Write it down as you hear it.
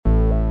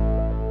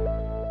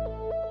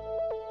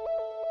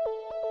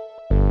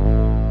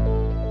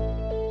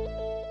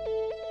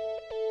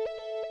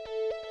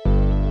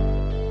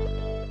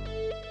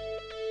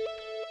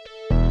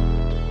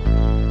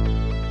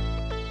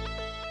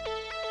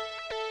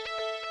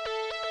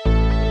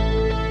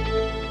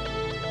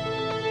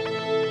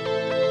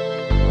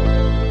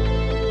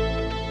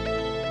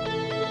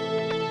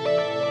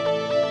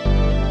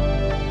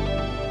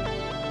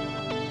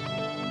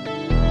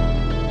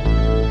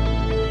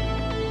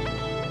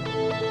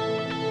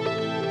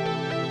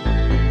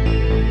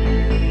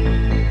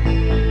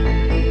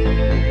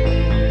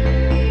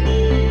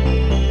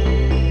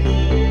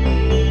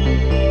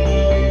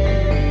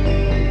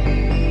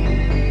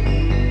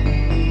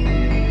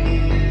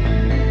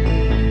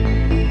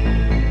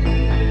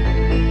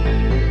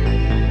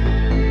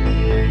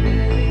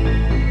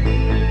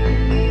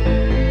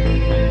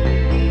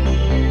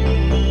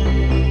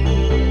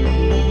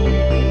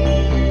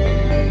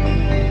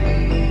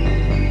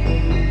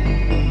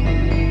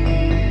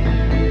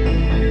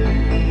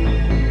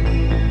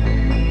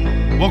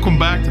Welcome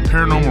back to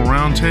Paranormal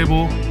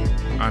Roundtable.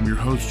 I'm your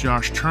host,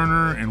 Josh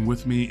Turner, and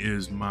with me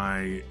is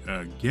my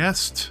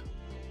guest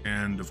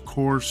and, of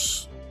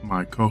course,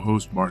 my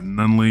co-host, Martin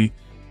Nunley.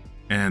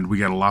 And we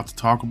got a lot to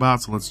talk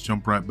about, so let's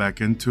jump right back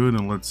into it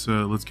and let's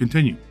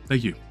continue.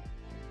 Thank you.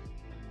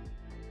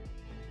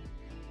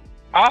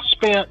 I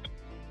spent,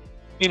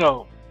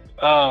 a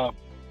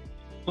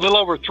little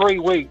over 3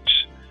 weeks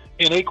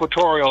in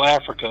Equatorial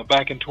Africa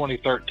back in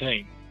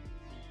 2013,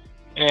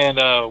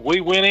 and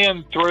we went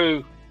in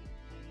through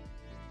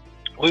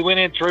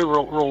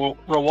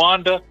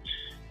Rwanda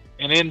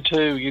and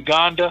into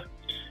Uganda,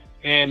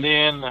 and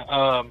then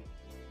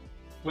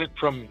went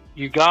from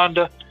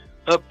Uganda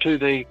up to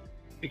the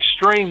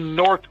extreme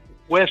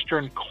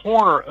northwestern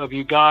corner of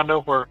Uganda,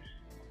 where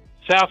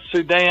South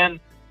Sudan,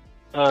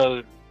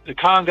 the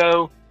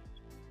Congo,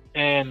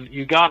 and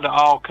Uganda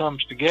all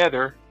comes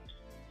together.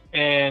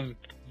 And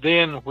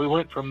then we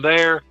went from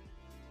there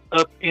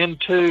up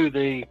into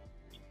the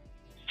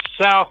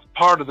south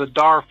part of the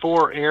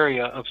Darfur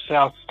area of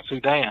South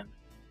Sudan.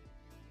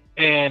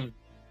 And,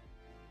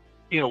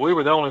 we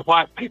were the only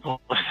white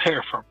people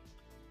there for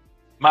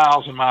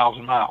miles and miles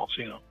and miles,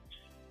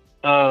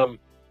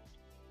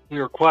 We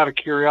were quite a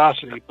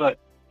curiosity, but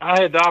I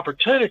had the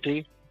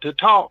opportunity to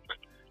talk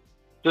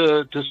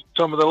to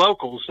some of the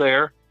locals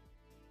there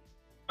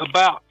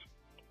about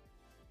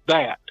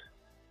that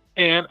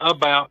and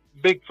about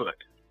Bigfoot.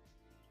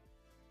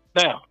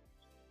 Now,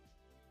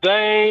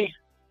 they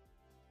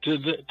to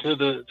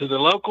the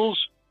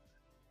locals,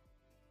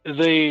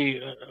 I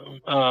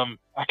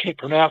can't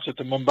pronounce it,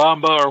 the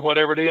Mbamba or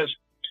whatever it is.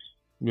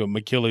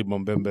 Makili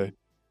Mbembe.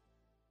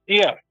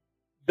 Yeah,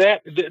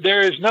 that there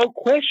is no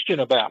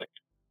question about it.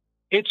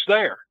 It's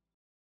there.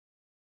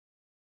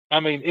 I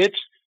mean,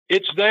 it's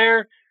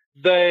there.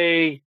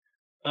 They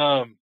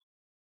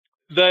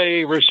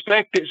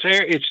respect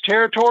its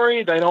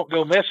territory. They don't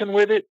go messing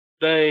with it.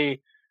 They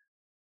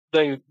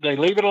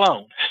leave it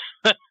alone.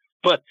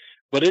 but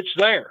it's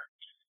there.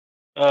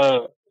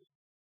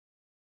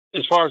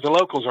 As far as the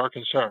locals are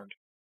concerned,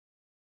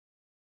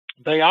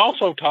 they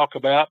also talk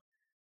about,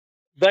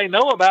 they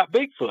know about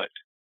Bigfoot,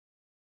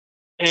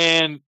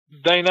 and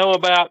they know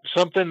about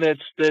something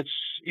that's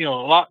a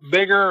lot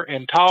bigger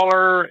and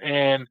taller,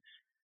 and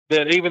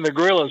that even the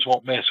gorillas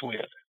won't mess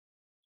with.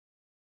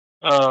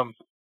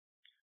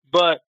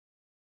 But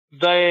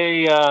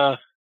they, I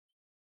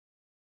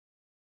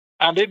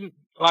didn't,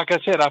 like I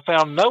said, I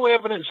found no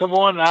evidence of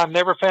one. I've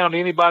never found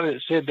anybody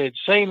that said they'd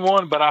seen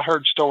one, but I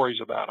heard stories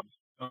about them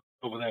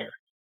over there.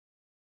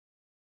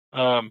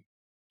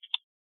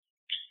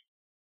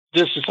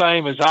 Just the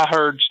same as I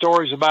heard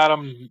stories about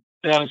them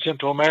down in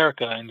Central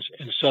America and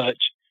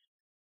such,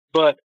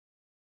 but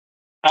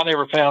I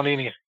never found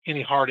any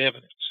hard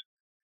evidence.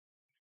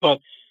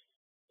 But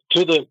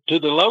to the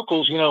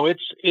locals,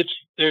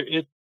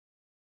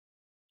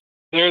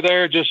 they're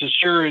there just as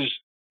sure as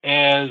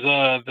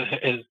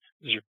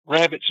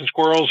rabbits and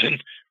squirrels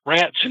and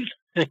rats and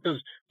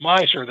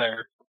mice are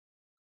there.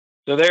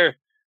 So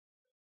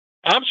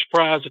I'm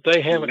surprised that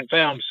they haven't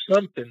found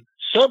something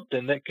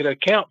that could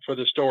account for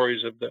the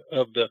stories of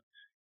the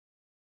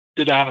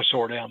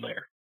dinosaur down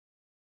there.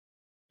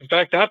 In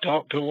fact, I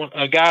talked to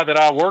a guy that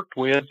I worked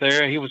with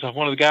there. He was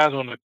one of the guys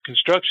on the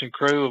construction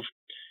crew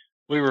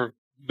we were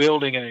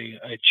building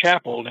a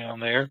chapel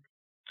down there,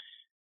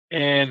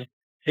 and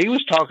he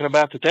was talking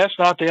about that that's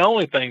not the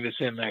only thing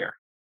that's in there.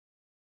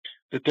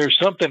 That there's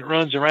something that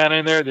runs around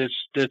in there that's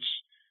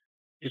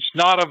it's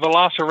not a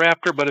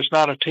velociraptor, but it's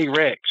not a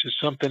T-Rex. It's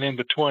something in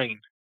between,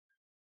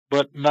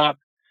 but not.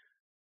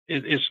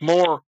 It's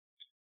more.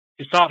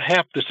 It's not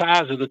half the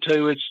size of the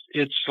two.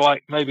 It's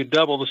like maybe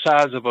double the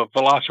size of a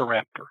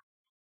velociraptor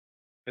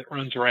that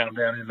runs around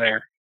down in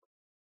there.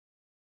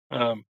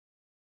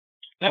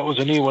 That was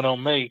a new one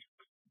on me.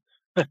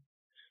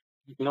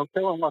 Don't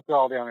tell them what's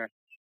all down there.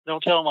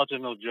 Don't tell them what's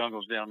in those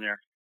jungles down there.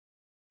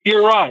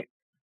 You're right.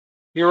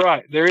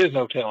 There is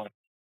no telling.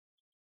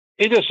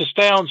 It just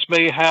astounds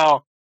me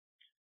how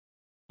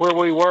where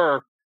we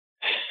were,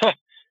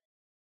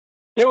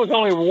 there was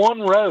only one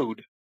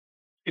road,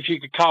 if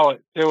you could call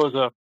it. There was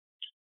a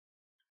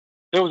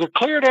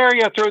cleared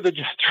area through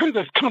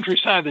the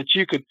countryside that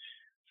you could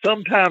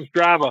sometimes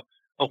drive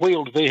a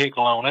wheeled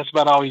vehicle on. That's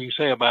about all you can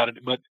say about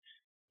it. But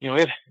it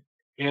was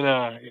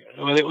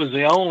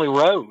the only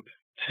road.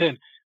 And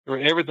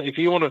everything, if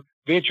you want to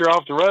venture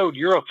off the road,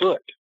 you're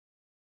afoot.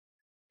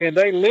 And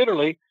they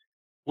literally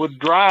would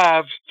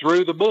drive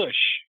through the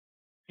bush.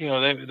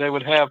 They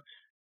would have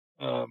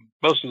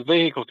most of the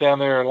vehicles down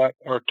there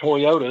are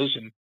Toyotas,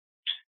 and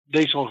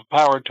diesel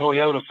powered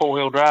Toyota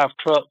 4-wheel drive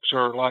trucks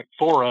are like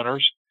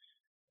Forerunners.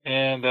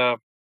 And,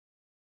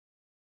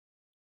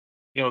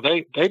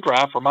 they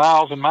drive for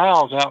miles and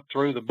miles out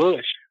through the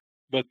bush,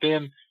 but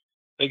then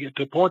they get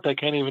to a point they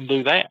can't even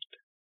do that.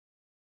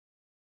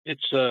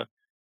 It's,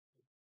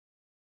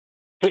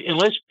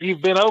 unless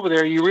you've been over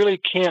there, you really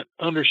can't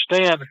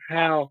understand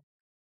how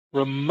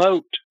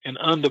remote and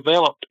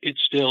undeveloped it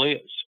still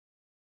is.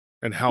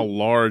 And how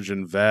large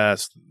and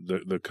vast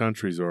the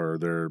countries are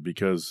there,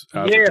 because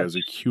Africa is a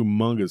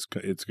humongous.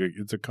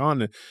 It's a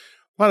continent.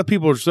 A lot of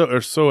people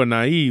are so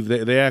naive.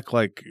 They act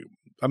like.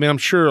 I mean, I'm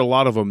sure a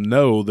lot of them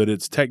know that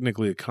it's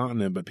technically a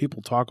continent, but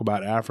people talk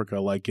about Africa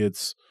like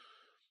it's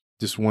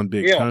just one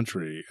big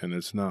country, and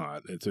it's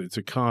not. It's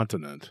a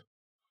continent.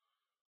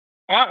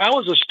 I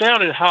was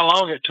astounded how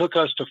long it took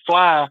us to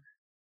fly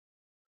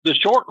the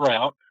short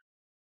route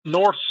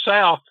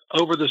north-south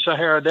over the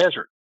Sahara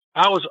Desert.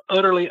 I was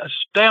utterly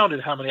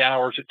astounded how many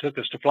hours it took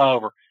us to fly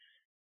over,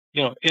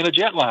 in a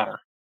jetliner,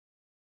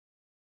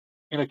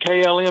 in a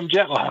KLM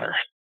jetliner.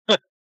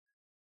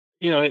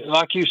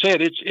 Like you said,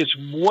 it's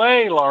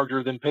way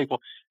larger than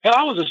people. Hell,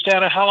 I was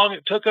astounded how long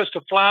it took us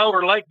to fly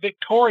over Lake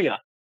Victoria.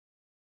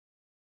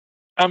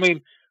 I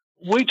mean,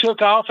 we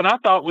took off, and I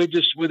thought we'd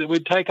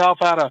take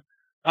off out of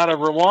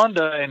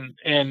Rwanda,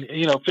 and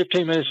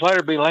 15 minutes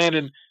later be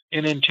landing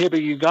in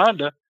Entebbe,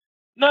 Uganda.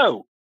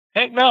 No,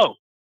 heck no.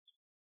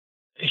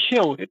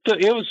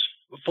 It was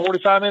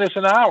 45 minutes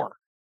an hour,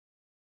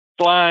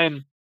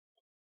 flying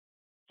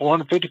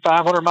 450,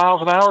 500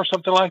 miles an hour,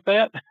 something like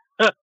that,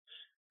 to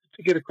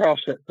get across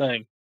that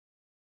thing.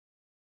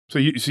 So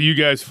you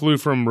guys flew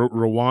from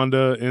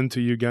Rwanda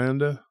into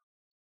Uganda?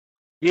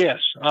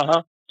 Yes,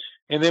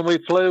 and then we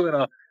flew in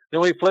a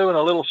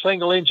little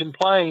single engine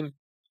plane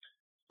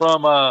we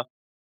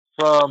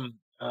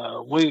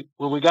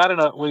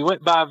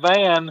went by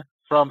van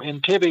from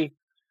Entebbe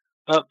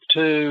up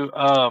to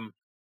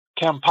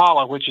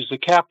Kampala, which is the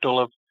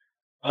capital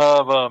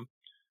of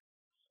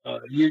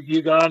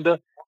Uganda,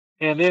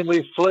 and then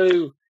we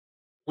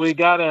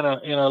got in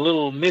a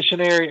little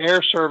missionary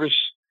air service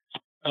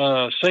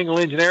single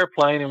engine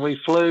airplane, and we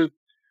flew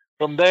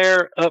from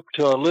there up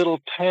to a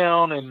little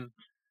town, and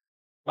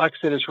like I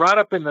said, it's right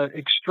up in the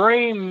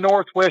extreme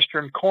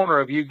northwestern corner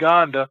of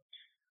Uganda,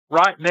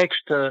 right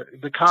next to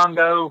the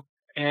Congo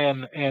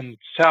and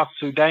South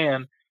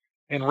Sudan,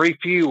 and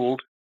refueled,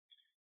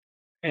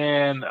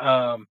 and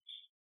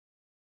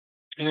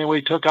then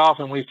we took off,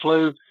 and we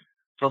flew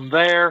from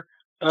there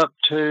up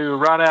to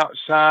right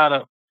outside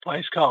a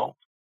place called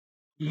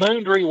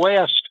Moondry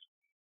West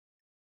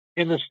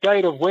in the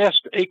state of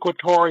West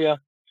Equatoria,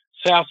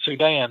 South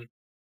Sudan.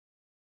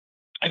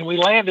 And we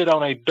landed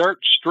on a dirt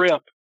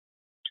strip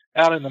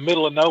out in the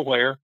middle of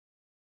nowhere.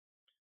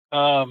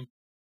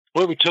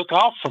 We took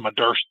off from a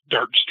dirt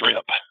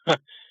strip.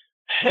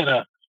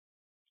 And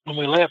when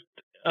we left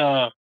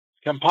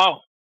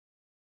Kampala.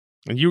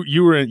 And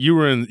you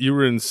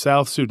were in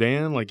South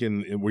Sudan, like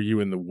were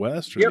you in the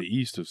west or the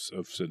east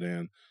of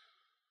Sudan?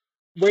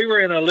 We were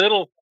in a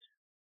little.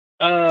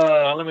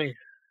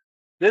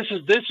 This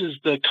is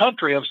the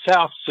country of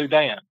South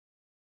Sudan,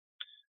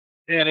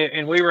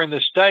 and we were in the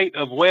state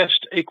of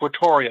West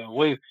Equatoria.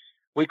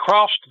 We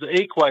crossed the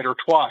equator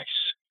twice,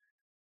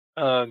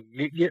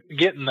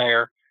 getting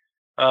there,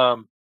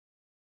 and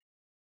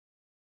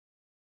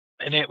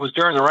it was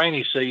during the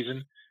rainy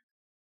season,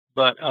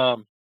 but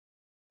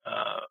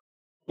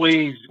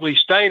we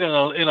stayed in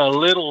a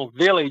little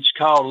village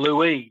called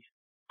Lui,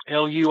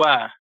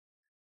 Lui,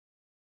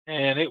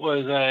 and it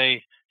was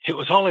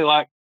only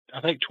like, I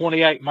think,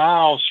 28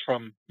 miles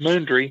from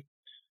Moondry,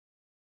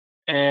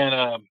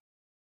 and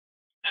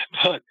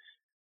but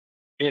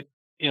it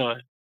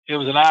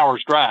was an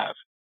hour's drive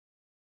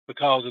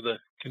because of the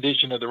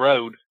condition of the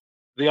road,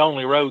 the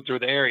only road through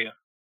the area,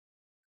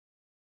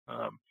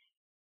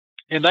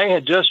 and they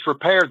had just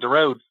repaired the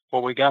road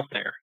before we got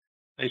there.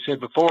 They said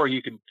before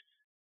you could,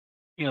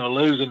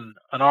 lose an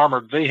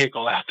armored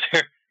vehicle out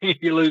there.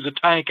 You lose a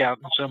tank out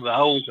in some of the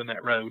holes in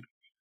that road.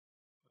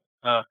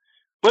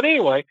 But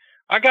anyway,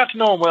 I got to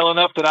know him well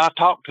enough that I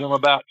talked to him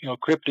about,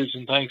 cryptids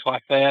and things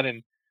like that.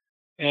 And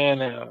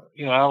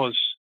I was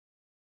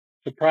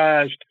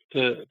surprised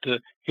to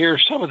hear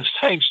some of the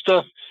same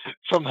stuff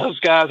from those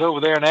guys over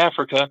there in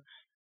Africa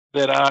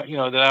that I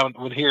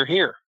would hear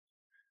here.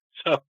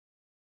 So.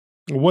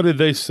 What did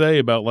they say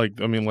about,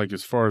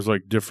 as far as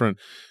different,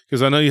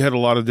 because I know you had a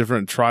lot of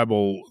different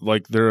tribal,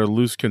 they're a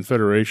loose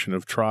confederation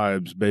of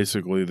tribes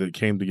basically that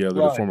came together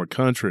to form a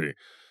country.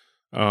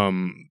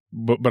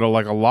 But a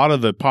lot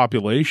of the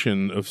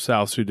population of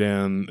South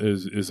Sudan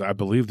is I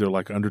believe they're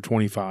under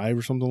 25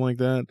 or something like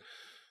that.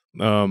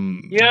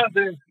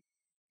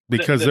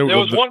 Because there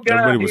was one guy,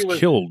 everybody was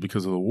killed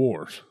because of the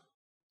wars.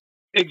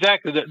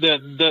 Exactly.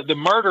 The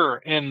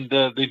murder and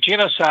the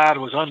genocide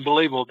was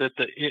unbelievable that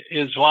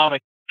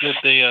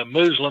the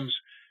Muslims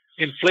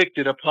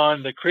inflicted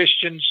upon the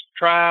Christian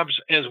tribes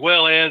as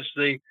well as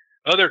the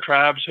other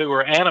tribes who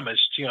were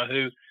animists,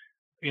 who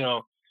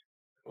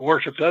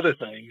worshipped other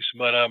things,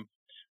 but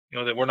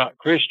that were not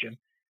Christian.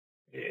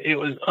 It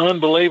was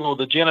unbelievable,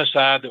 the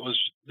genocide that was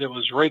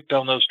wreaked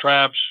on those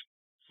tribes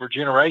for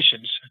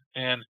generations,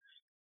 and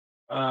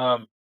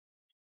the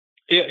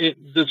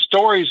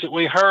stories that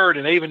we heard,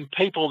 and even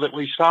people that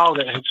we saw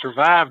that had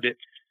survived it,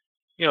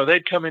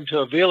 they'd come into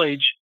a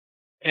village,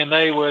 and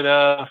they would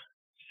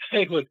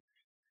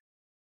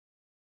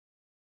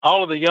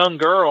all of the young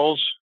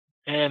girls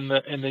and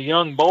the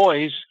young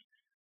boys,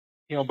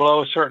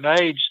 below a certain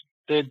age,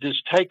 they'd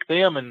just take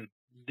them and,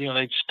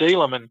 they'd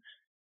steal them and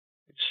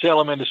sell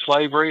them into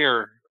slavery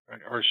or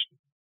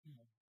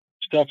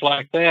stuff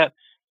like that.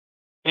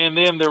 And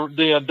then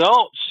the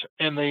adults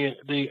and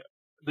the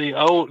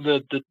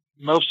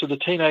most of the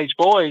teenage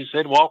boys,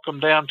 they'd walk them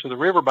down to the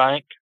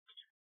riverbank,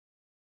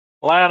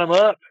 line them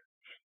up,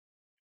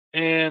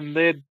 and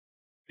they'd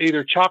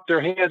either chop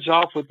their heads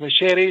off with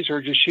machetes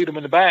or just shoot them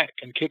in the back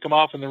and kick them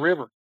off in the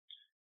river.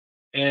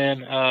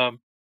 And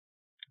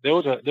there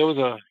was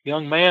a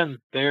young man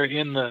there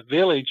in the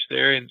village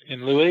there in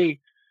Louis,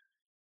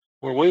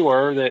 where we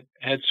were, that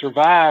had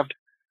survived.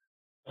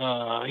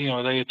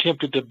 They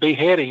attempted to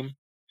behead him,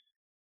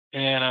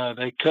 and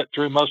they cut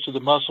through most of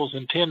the muscles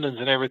and tendons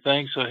and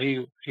everything. So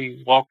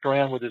he walked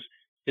around with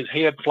his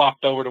head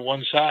flopped over to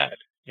one side,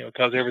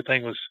 because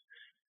everything was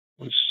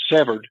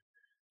severed.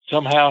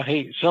 Somehow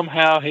they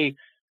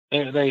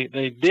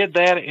did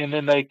that, and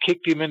then they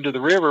kicked him into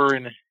the river,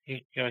 and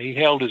he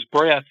held his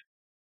breath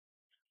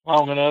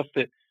long enough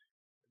that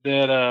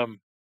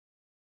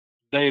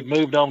they had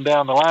moved on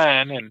down the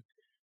line,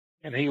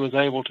 and he was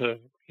able to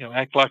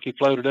act like he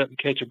floated up and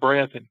catch a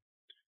breath,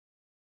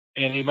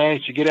 and he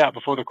managed to get out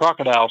before the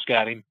crocodiles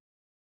got him.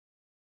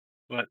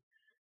 But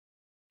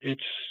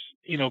it's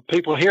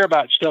people hear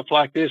about stuff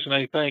like this and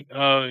they think,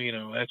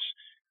 that's.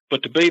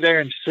 But to be there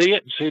and see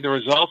it and see the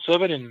results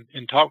of it and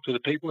talk to the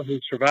people who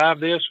survived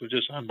this was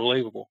just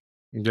unbelievable.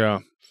 Yeah.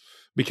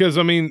 Because,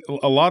 a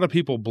lot of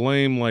people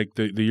blame like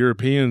the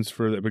Europeans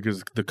for that,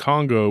 because the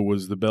Congo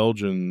was the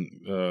Belgian,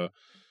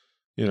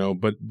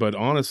 but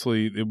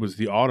honestly, it was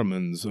the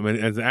Ottomans.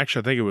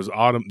 Actually, I think it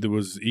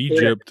was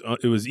Egypt.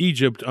 It was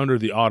Egypt under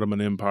the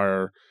Ottoman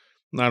Empire.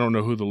 I don't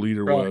know who the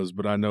leader was,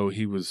 but I know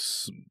he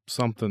was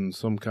some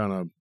kind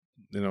of,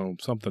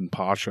 something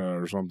Pasha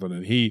or something.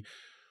 And he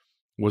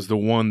was the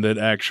one that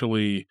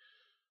actually,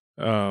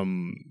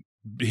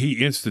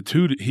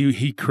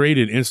 he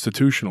created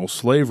institutional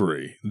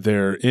slavery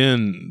there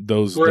in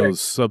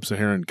those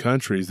sub-Saharan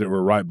countries that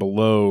were right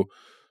below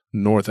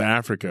North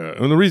Africa.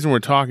 And the reason we're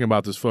talking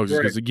about this, folks, is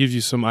because it gives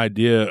you some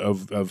idea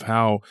of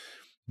how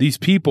these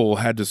people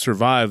had to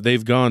survive.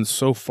 They've gone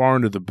so far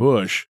into the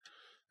bush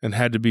and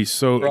had to be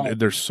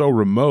they're so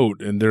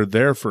remote, and they're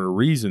there for a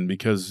reason,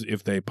 because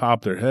if they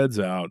pop their heads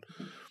out,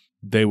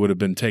 they would have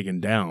been taken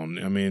down.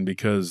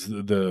 Because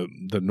the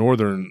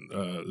northern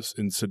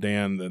in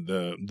Sudan,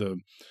 the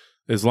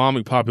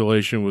Islamic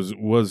population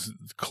was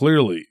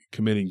clearly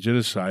committing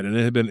genocide, and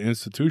it had been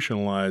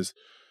institutionalized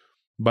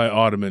by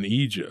Ottoman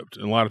Egypt.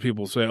 And a lot of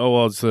people say, "Oh,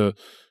 well, it's the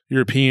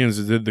Europeans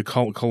that did the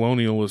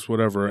colonialists,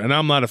 whatever." And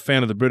I'm not a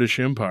fan of the British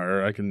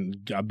Empire.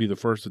 I'll be the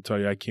first to tell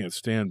you I can't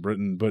stand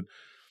Britain, but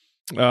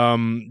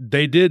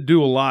they did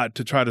do a lot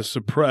to try to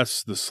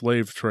suppress the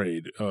slave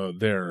trade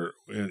there.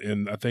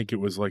 And I think it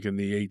was like in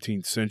the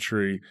 18th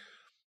century,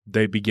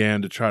 they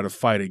began to try to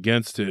fight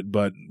against it.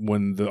 But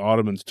when the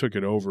Ottomans took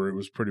it over, it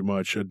was pretty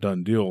much a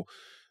done deal.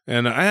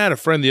 And I had a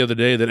friend the other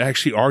day that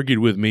actually argued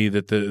with me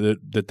that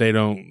they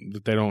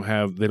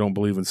don't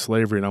believe in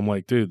slavery. And I'm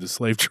like, dude, the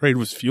slave trade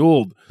was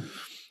fueled.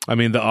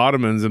 The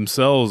Ottomans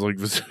themselves, like,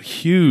 was a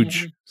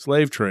huge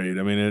slave trade.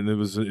 And it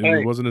was an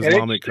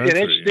Islamic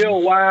country. And it's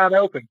still wide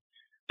open.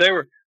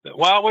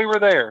 While we were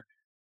there,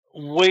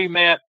 we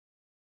met,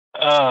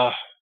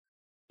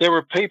 there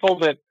were people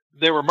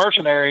there were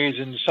mercenaries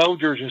and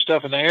soldiers and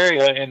stuff in the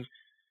area. And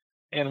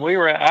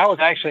I was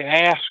actually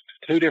asked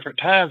 2 different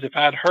times if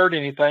I'd heard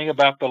anything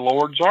about the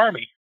Lord's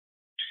army.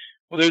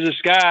 Well, there's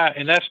this guy,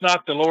 and that's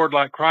not the Lord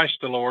like Christ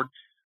the Lord.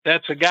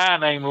 That's a guy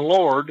named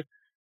Lord,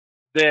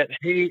 that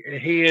he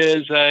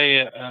is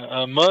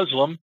a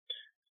Muslim,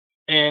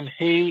 and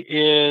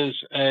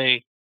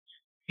he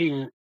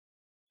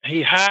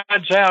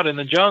hides out in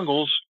the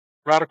jungles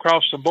right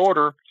across the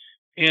border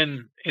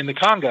in the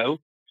Congo,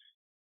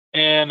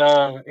 and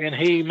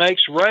he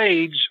makes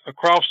raids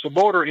across the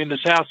border into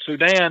South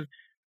Sudan,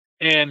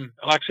 and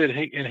like I said,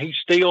 he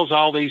steals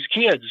all these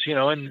kids,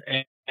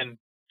 and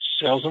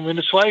sells them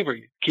into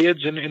slavery,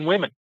 kids and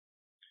women,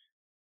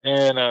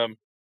 and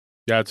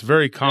yeah, it's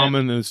very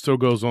common, and it still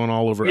goes on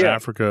all over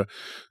Africa.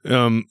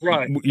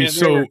 Right.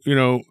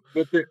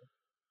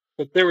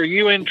 But there were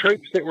UN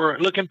troops that were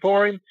looking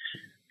for him,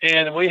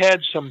 and we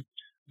had some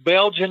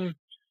Belgian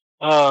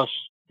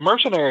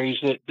mercenaries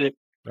that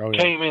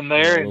came in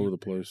there. All over the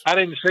place. I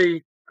didn't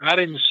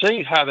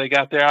see how they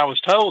got there. I was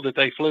told that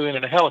they flew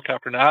in a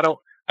helicopter. Now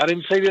I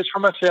didn't see this for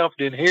myself,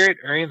 didn't hear it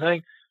or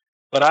anything,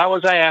 but I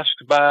was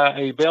asked by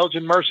a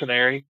Belgian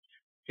mercenary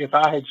if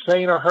I had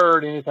seen or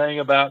heard anything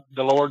about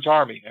the Lord's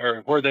army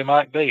or where they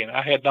might be, and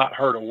I had not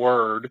heard a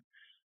word,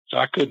 so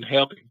I couldn't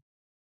help him.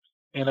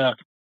 And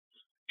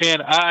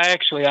I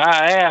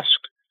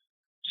asked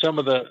some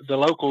of the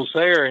locals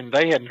there, and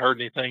they hadn't heard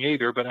anything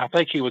either. But I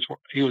think he was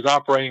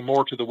operating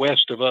more to the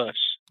west of us.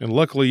 And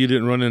luckily, you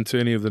didn't run into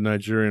any of the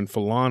Nigerian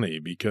Fulani,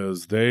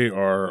 because they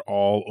are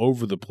all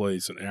over the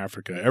place in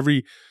Africa.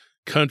 Every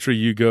country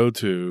you go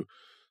to,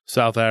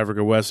 South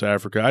Africa, West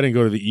Africa. I didn't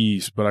go to the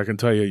East, but I can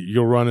tell you,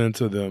 you'll run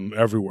into them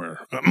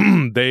everywhere.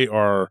 They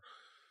are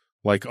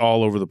like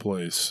all over the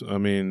place. I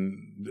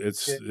mean,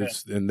 it's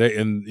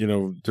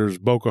there's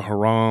Boko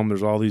Haram,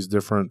 there's all these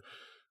different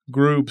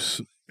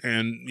groups,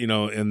 and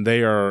and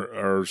they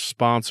are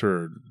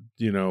sponsored,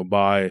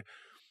 by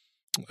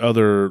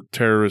other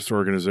terrorist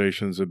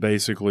organizations, and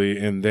basically,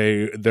 and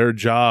their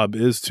job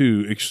is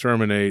to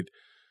exterminate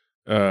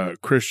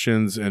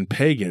Christians and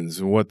pagans.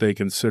 And what they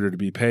consider to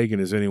be pagan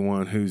is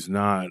anyone who's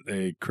not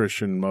a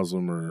Christian,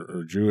 Muslim,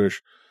 or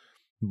Jewish.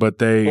 But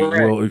they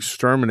will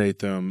exterminate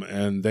them,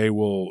 and they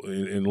will,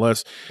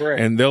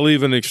 and they'll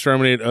even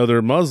exterminate other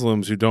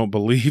Muslims who don't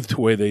believe the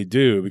way they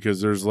do,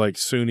 because there's like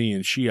Sunni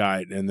and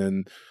Shiite, and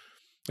then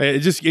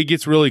it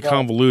gets really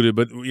convoluted.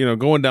 But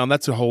going down,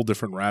 that's a whole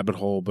different rabbit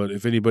hole. But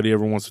if anybody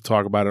ever wants to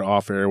talk about it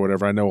off air or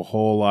whatever, I know a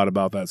whole lot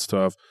about that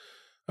stuff.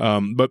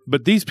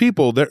 But these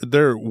people,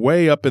 they're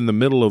way up in the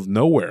middle of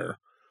nowhere.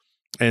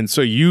 And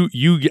so you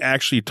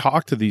actually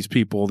talk to these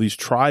people, these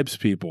tribes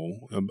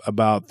people,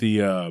 about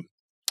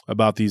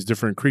these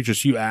different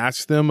creatures. You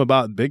ask them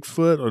about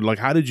Bigfoot, or like,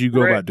 how did you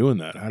go about doing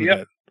that? How did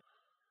that?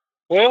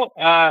 Well,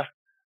 I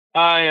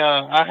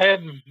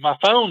had my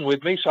phone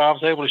with me, so I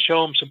was able to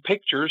show them some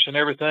pictures and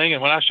everything.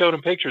 And when I showed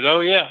them pictures,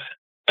 oh yeah,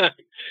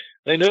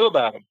 they knew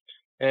about them.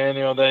 And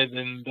when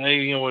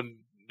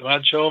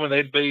I'd show them, and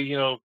they'd be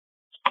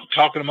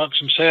talking amongst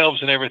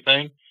themselves and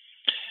everything.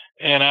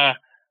 And I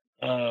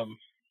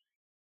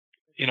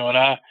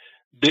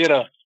did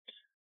a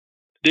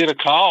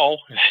call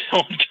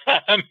one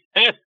time,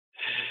 and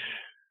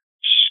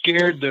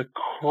scared the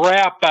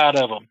crap out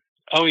of them.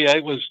 Oh yeah,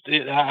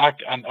 I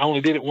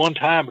only did it one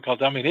time because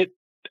it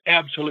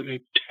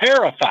absolutely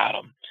terrified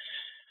them,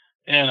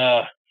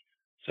 and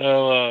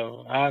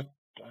so I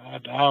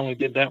only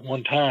did that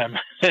one time.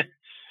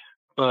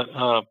 But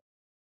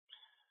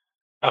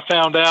I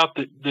found out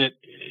that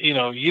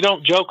you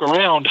don't joke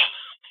around.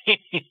 I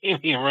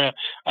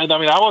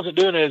wasn't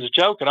doing it as a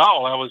joke at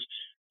all. I was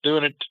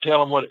doing it to tell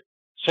them what it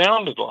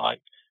sounded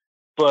like.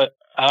 But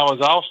I was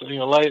also,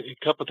 late a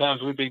couple of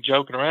times we'd be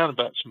joking around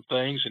about some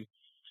things, and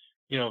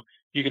you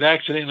could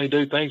accidentally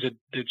do things that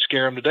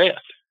scare them to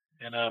death.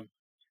 And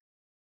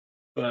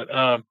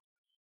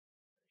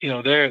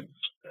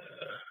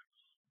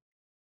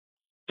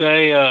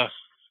they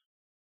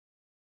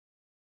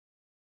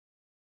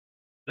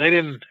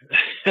didn't.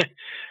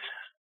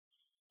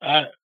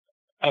 I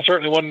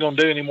certainly wasn't going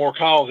to do any more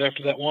calls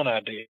after that one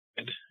I did.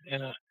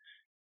 And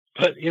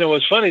but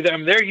it's funny.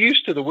 They're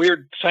used to the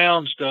weird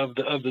sounds of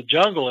the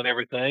jungle and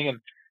everything. And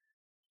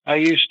I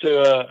used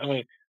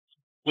to.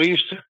 We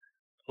used to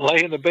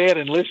lay in the bed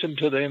and listen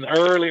to in the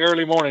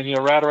early morning.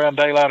 Right around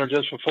daylight or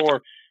just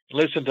before,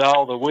 listen to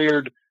all the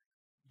weird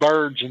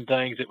birds and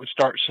things that would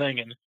start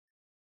singing.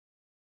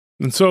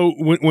 And so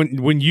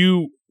when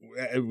you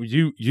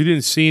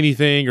didn't see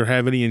anything or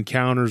have any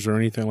encounters or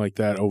anything like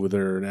that over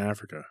there in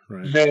Africa,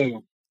 right?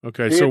 No.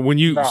 Okay, so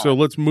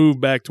let's move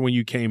back to when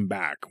you came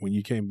back. When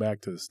you came back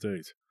to the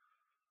States.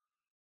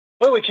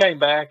 Well, we came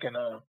back, and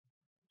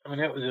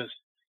it was just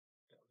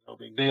no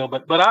big deal.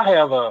 But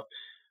I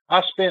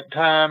spent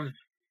time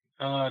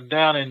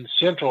down in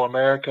Central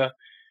America,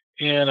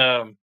 in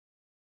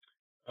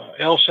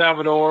El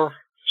Salvador,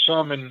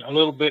 some in a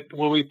little bit.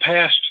 Well, we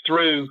passed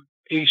through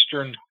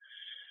eastern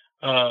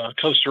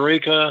Costa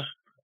Rica,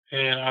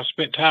 and I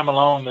spent time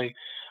along the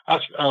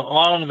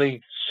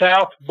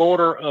south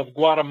border of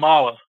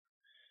Guatemala.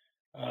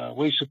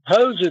 We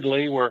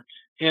supposedly were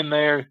in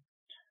there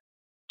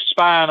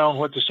spying on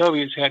what the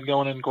Soviets had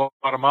going in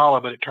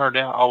Guatemala, but it turned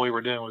out all we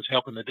were doing was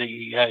helping the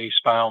DEA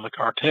spy on the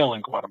cartel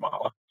in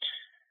Guatemala.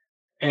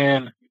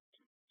 And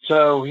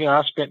so,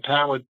 I spent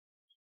time with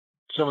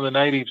some of the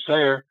natives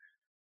there.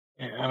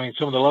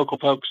 Some of the local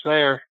folks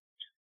there.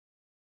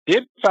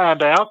 Did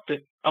find out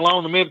that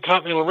along the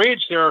Mid-Continental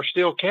Ridge, there are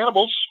still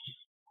cannibals,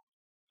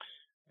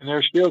 and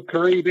there's still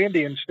Carib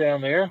Indians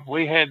down there.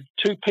 We had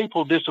 2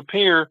 people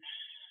disappear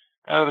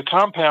out of the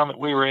compound that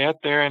we were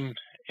at there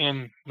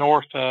in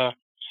northern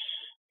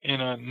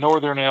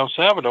El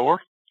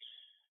Salvador.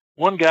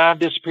 One guy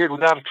disappeared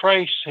without a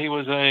trace. He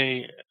was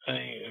a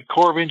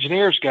Corps of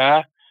Engineers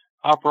guy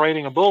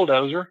operating a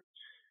bulldozer.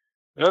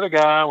 The other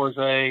guy was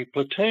a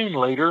platoon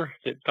leader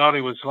that thought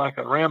he was like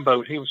a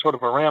Rambo. He was sort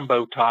of a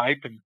Rambo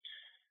type, and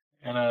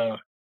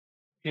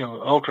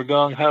ultra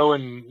gung ho,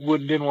 and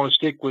didn't want to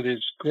stick with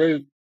his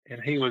group. And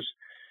he was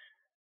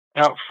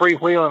out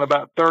freewheeling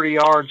about 30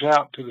 yards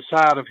out to the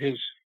side of his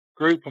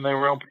group when they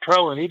were on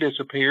patrol, and he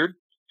disappeared.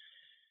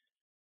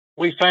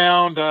 We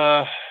found,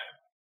 of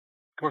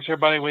course,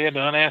 we had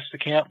to unask the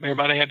camp.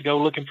 Everybody had to go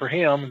looking for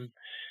him. And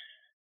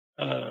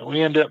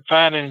we ended up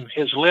finding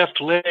his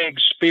left leg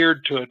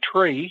speared to a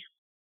tree.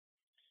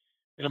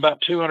 And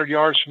about 200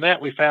 yards from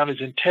that, we found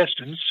his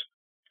intestines.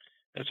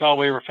 That's all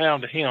we ever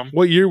found of him.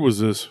 What year was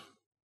this?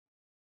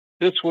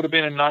 This would have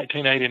been in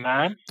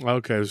 1989.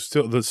 Okay,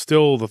 still the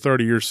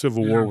 30-year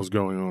Civil War was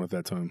going on at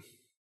that time.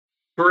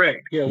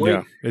 Correct.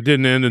 Yeah. It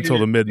didn't end until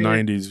the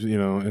mid-90s,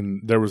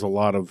 and there was a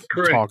lot of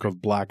talk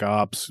of black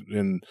ops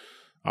and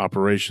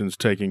operations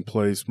taking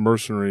place,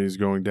 mercenaries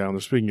going down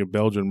there. Speaking of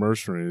Belgian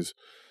mercenaries,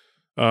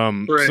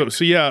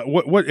 So yeah,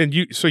 what, and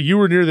you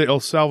were near the El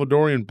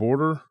Salvadorian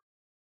border?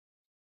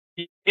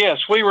 Yes,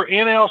 we were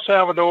in El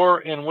Salvador,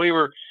 and we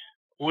were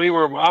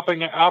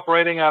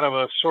operating out of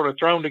a sort of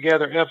thrown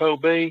together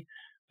FOB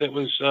that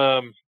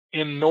was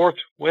in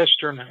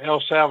northwestern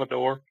El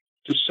Salvador,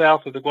 just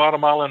south of the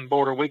Guatemalan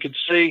border. We could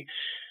see,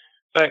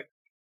 in fact,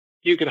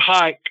 you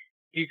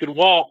could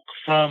walk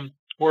from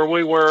where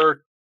we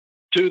were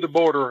to the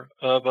border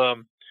of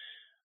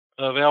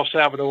El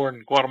Salvador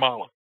and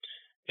Guatemala,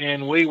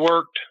 and we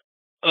worked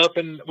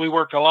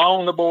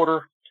along the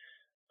border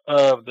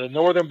of the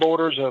northern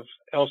borders of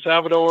El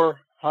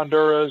Salvador,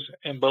 Honduras,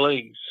 and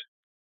Belize.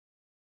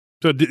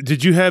 So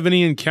did you have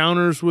any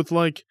encounters with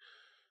like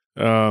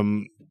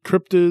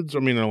cryptids? I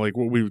mean, like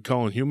what we would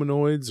call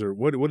humanoids, or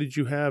what did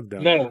you have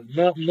down there?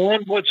 No,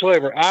 none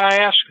whatsoever. I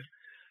asked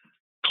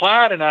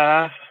Clyde and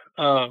I,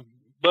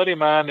 buddy of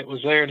mine that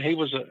was there, and he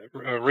was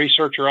a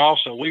researcher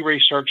also. We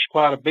researched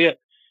quite a bit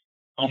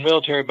on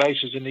military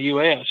bases in the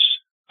U.S.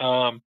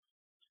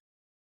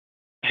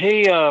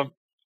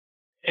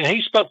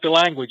 He spoke the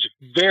language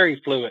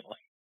very fluently,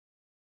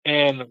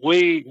 and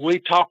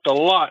we talked a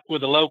lot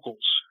with the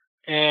locals,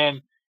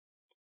 and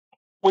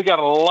we got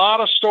a lot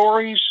of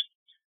stories.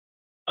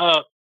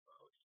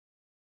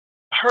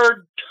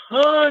 Heard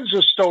tons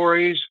of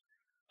stories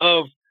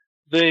of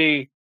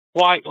the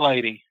white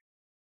lady,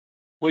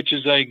 which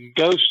is a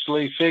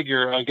ghostly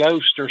figure, a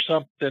ghost or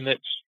something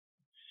that's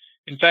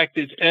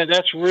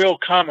real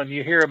common.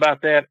 You hear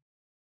about that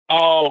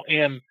all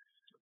in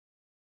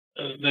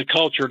the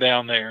culture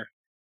down there.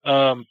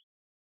 And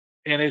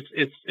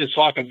it's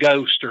like a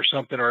ghost or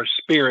something, or a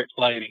spirit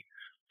lady.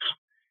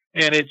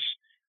 And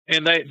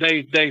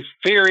they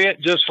fear it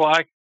just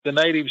like the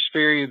natives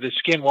fear the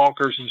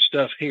skinwalkers and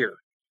stuff here.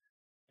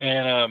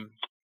 And,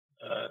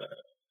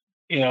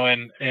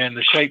 and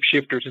the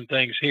shapeshifters and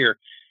things here.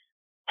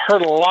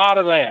 Heard a lot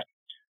of that.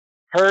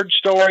 Heard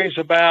stories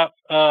about,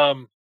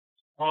 I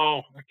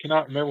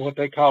cannot remember what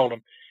they called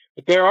them,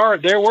 but there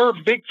were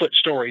Bigfoot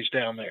stories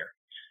down there.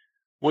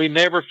 We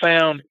never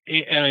found,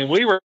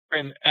 we were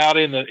out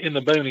in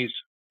the boonies,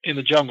 in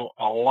the jungle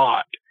a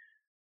lot.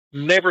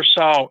 Never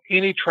saw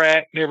any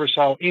track, never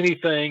saw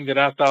anything that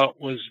I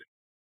thought was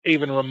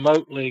even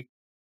remotely,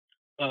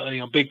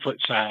 Bigfoot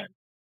sign.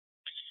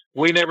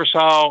 We never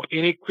saw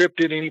any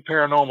cryptid, any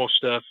paranormal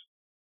stuff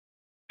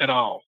at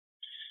all.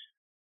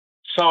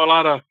 Saw a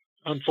lot of,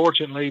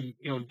 unfortunately,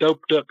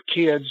 doped up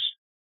kids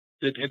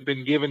that had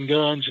been given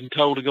guns and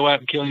told to go out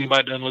and kill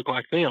anybody that doesn't look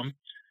like them.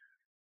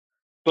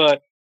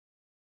 But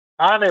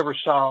I never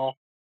saw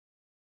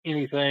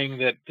anything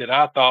that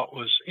I thought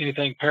was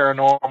anything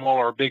paranormal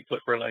or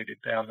Bigfoot related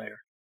down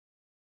there.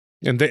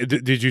 And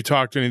did you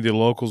talk to any of the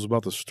locals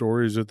about the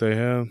stories that they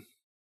have?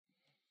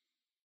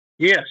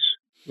 Yes,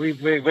 we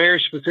very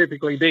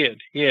specifically did.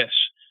 Yes.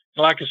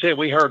 Like I said,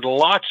 we heard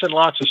lots and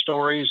lots of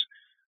stories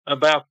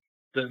about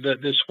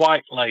this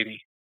white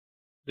lady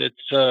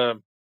it's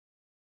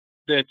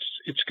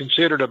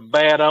considered a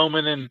bad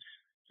omen and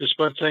just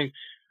bunch of things.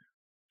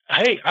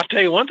 Hey, I'll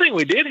tell you one thing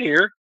we did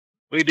hear.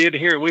 We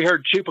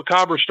heard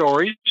chupacabra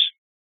stories,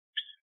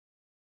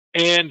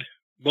 and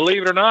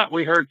believe it or not,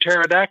 we heard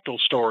pterodactyl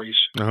stories.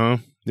 Yeah.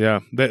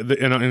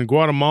 In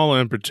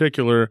Guatemala in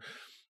particular,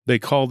 they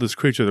call this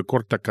creature the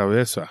corta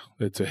cabeza.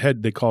 It's a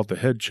head. They call it the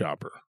head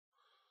chopper.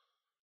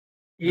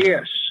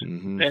 Yes,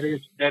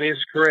 that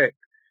is correct.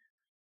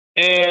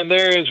 And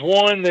there is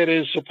one that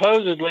is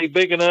supposedly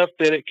big enough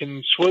that it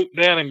can swoop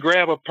down and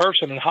grab a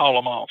person and haul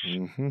them off.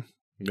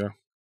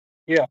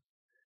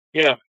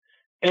 Yeah.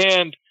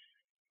 And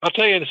I'll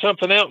tell you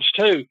something else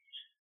too.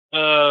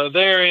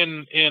 There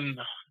in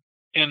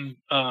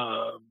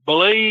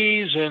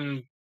Belize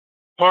and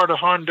part of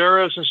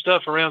Honduras and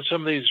stuff, around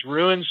some of these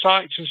ruin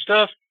sites and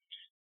stuff.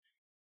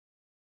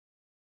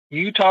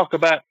 You talk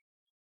about,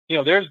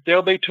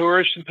 there'll be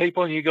tourists and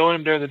people, and you go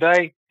in there during the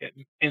day,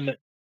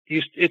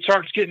 it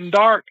starts getting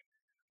dark.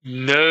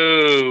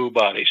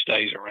 Nobody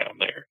stays around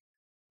there.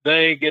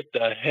 They get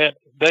the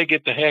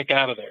heck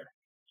out of there.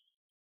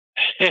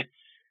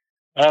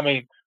 I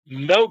mean,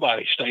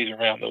 nobody stays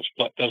around those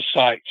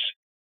sites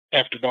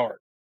after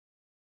dark.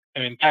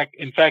 And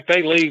in fact,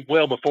 they leave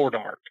well before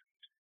dark.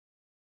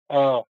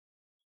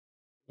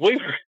 We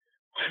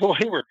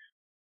were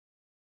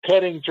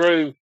cutting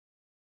through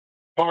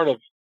part of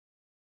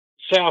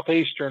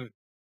southeastern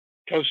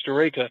Costa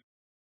Rica,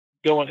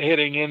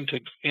 heading into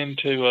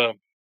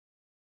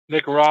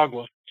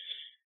Nicaragua,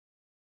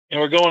 and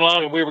we're going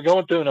along, and we were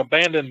going through an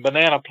abandoned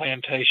banana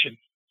plantation,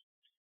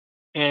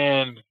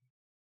 and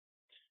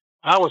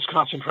I was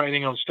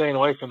concentrating on staying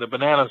away from the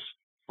banana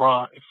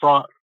fronds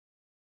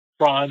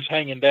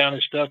hanging down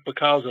and stuff,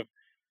 because of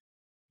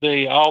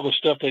all the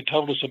stuff they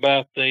told us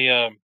about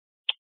the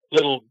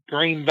little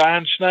green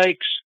vine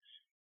snakes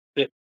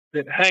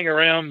that hang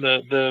around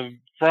the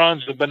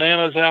fronds of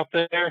bananas out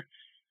there,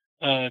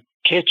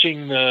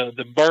 catching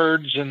the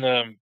birds and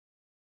the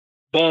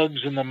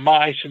bugs and the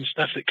mice and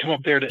stuff that come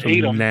up there to eat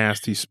them.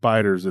 Nasty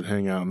spiders that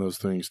hang out in those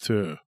things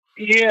too.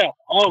 Yeah.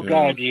 Oh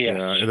God, yes.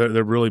 Yeah,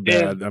 they're really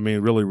bad. I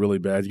mean, really, really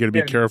bad. You got to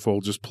be careful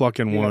just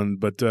plucking one.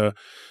 But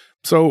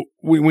so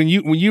when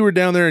you were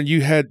down there and you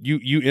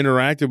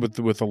interacted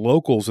with the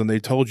locals and they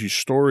told you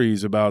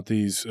stories about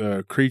these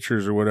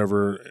creatures or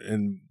whatever,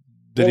 and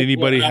did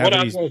anybody have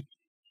any?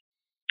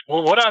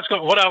 What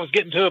I was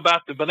getting to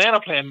about the banana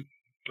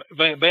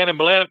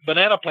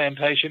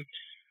plantation,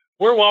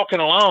 we're walking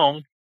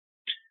along,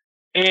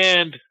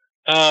 and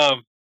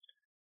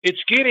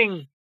it's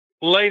getting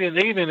late in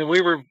the evening, and we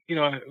were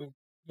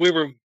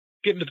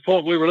getting to the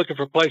point we were looking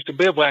for a place to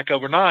bivouac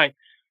overnight,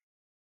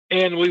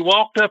 and we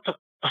walked up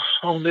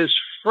on this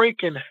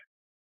freaking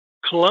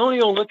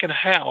colonial-looking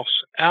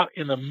house out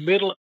in the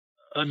middle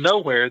of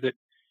nowhere and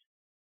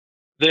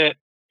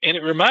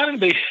it reminded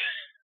me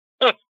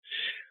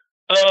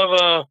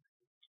of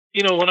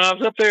when I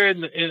was up there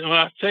when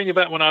I was telling you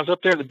about when I was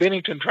up there in the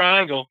Bennington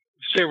Triangle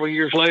several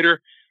years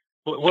later,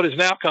 what is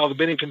now called the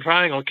Bennington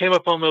Triangle. I came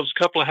up on those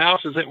couple of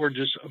houses that were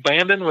just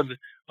abandoned with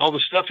all the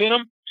stuff in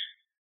them.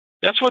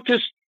 That's what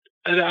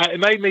it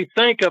made me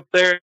think up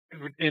there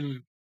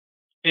in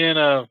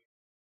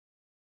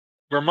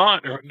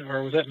Vermont,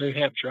 or was that New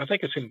Hampshire? I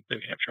think it's in New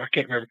Hampshire. I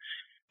can't remember.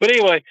 But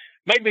anyway,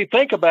 made me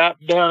think about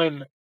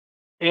down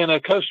in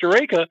Costa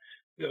Rica.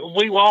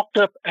 We walked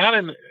up out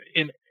in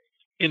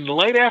the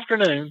late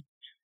afternoon.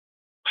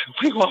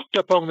 We walked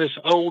up on this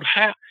old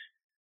house,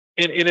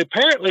 and it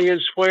apparently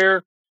is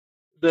where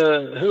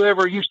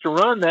whoever used to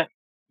run that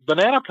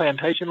banana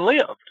plantation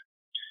lived,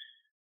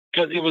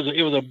 because it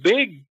was a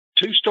big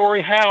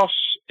 2-story house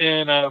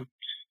and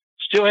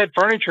still had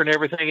furniture and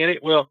everything in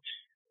it. Well,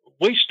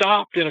 we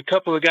stopped and a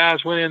couple of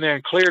guys went in there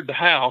and cleared the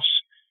house,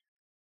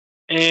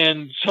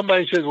 and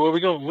somebody said, well,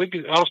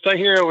 I'll stay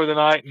here over the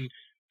night. And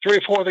 3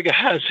 or 4 of the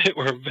guys that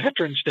were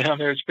veterans down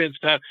there spent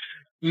time.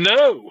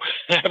 No,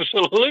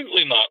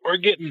 absolutely not. We're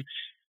getting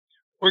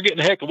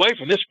the heck away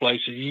from this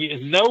place.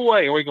 No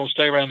way are we going to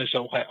stay around this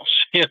old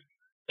house.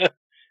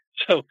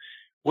 So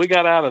we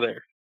got out of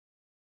there.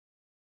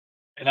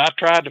 And I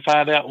tried to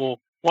find out, well,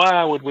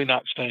 why would we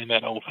not stay in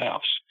that old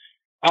house?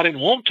 I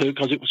didn't want to,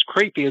 because it was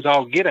creepy as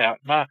all get out.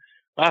 My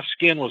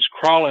skin was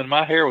crawling.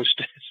 My hair was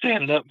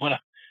standing up when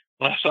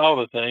I saw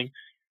the thing.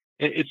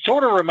 It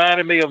sort of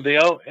reminded me of the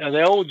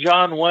old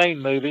John Wayne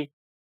movie,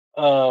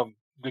 The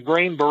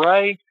Green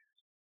Beret,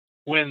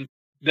 when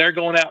they're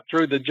going out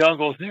through the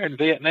jungles there in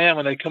Vietnam,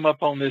 and they come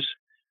up on this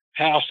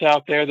house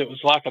out there that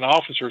was like an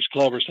officer's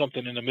club or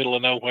something in the middle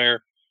of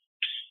nowhere.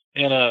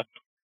 And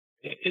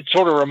it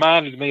sort of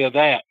reminded me of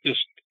that. Just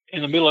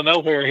in the middle of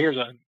nowhere, here's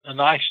a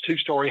nice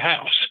 2-story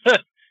house. Of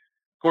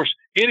course,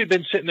 it had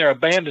been sitting there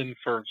abandoned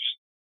in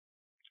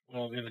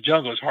the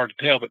jungle, it's hard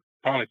to tell, but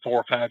probably 4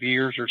 or 5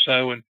 years or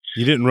so. And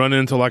you didn't run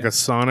into like a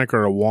Sonic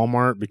or a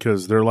Walmart,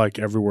 because they're like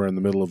everywhere in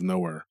the middle of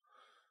nowhere.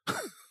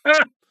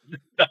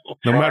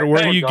 No matter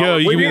where you go,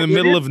 you can be in the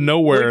middle of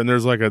nowhere, and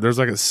there's like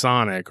a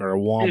Sonic or a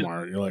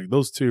Walmart. You're like,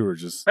 those two are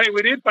just. Hey,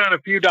 we did find a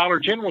few Dollar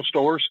General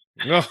stores.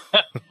 No,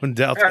 I don't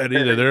doubt that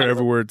either. They're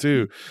everywhere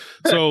too.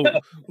 So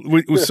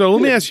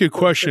let me ask you a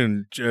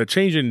question.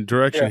 Changing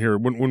direction here.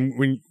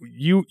 When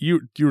you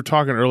were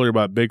talking earlier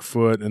about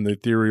Bigfoot and the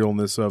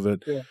etherealness of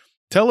it,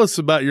 tell us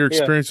about your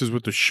experiences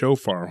with the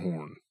shofar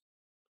horn.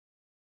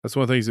 That's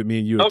one of the things that me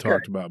and you had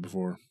talked about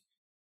before.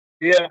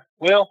 Yeah.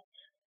 Well,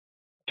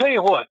 tell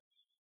you what.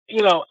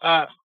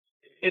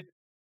 It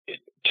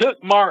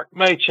took Mark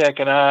Maycheck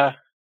and I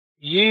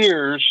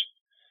years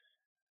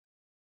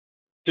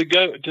to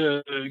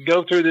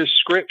go through this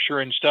scripture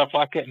and stuff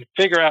like that and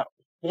figure out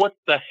what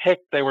the heck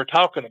they were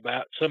talking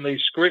about. Some of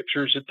these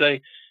scriptures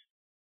that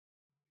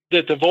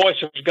the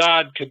voice of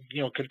God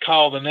could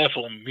call the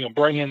Nephilim,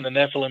 bring in the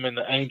Nephilim and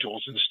the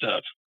angels and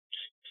stuff.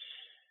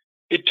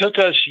 It took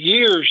us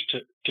years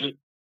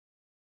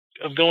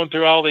of going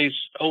through all these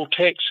old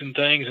texts and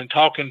things and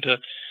talking to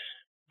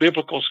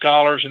biblical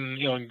scholars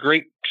and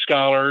Greek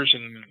scholars,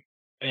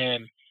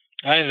 and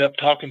I ended up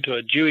talking to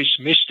a Jewish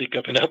mystic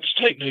up in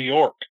upstate New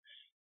York,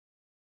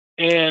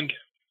 and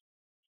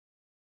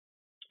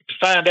to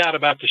find out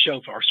about the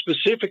shofar,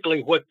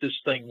 specifically what this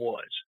thing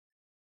was.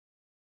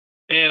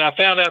 And I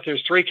found out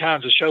there's 3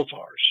 kinds of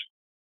shofars,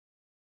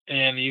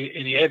 and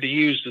you had to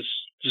use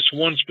this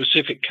one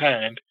specific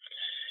kind.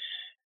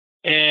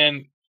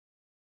 And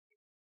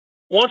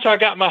once I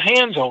got my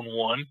hands on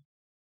one,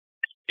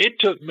 it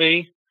took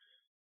me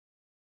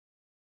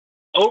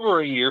over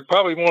a year,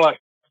 probably more like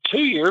 2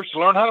 years, to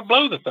learn how to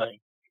blow the thing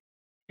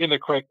in the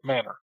correct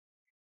manner.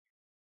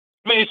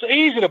 I mean, it's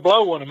easy to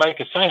blow one and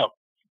make a sound.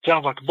 It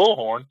sounds like a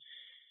bullhorn,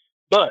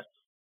 but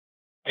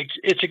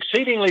it's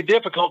exceedingly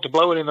difficult to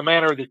blow it in the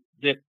manner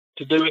that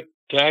to do it,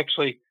 to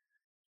actually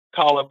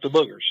call up the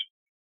boogers.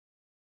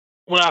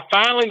 When I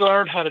finally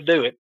learned how to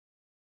do it,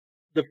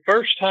 the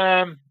first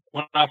time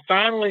when I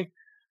finally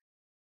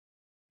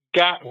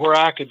got where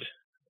I could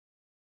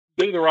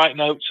do the right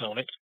notes on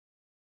it,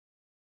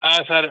 I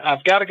decided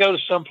I've got to go to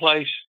some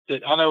place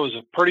that I know is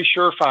a pretty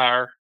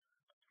surefire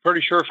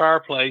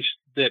place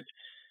that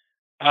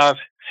I've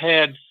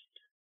had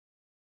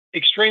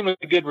extremely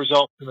good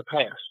results in the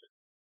past.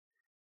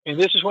 And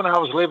this is when I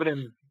was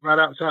living right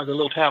outside the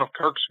little town of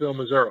Kirksville,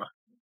 Missouri,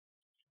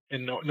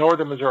 in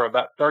northern Missouri,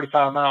 about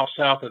 35 miles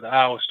south of the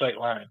Iowa state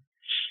line.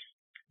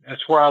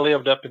 That's where I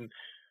lived up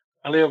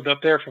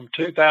there from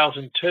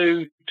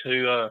 2002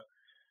 to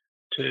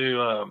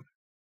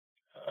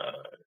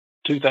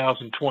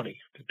 2020.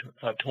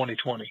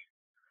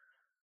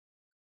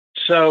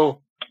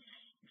 So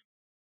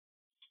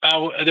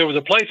there was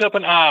a place up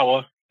in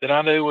Iowa that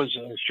I knew was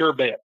a sure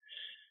bet.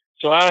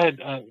 So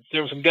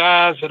there were some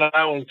guys that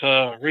I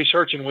was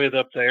researching with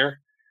up there,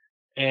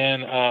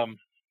 and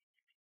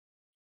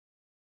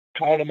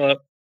called them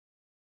up,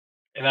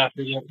 and I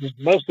said,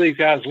 most of these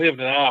guys lived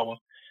in Iowa,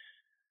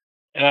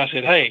 and I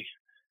said, hey,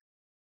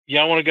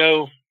 y'all want to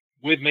go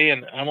with me,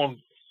 and I'm going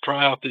to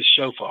try out this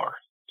Shofar?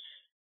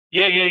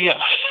 Yeah.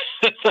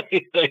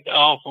 They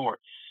all for it.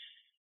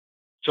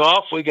 So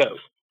off we go,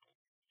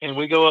 and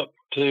we go up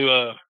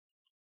to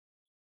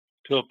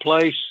a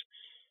place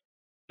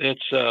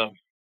that's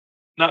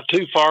not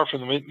too far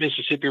from the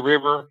Mississippi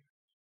River.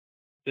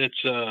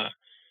 That's in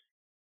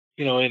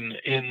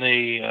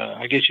the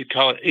I guess you'd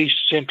call it east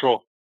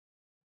central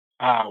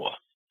Iowa,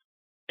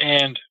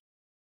 and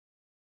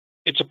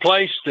it's a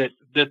place that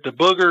the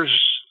boogers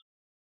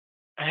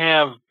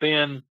have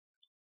been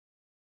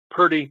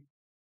pretty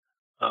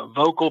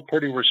vocal,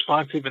 pretty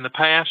responsive in the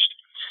past.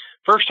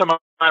 First time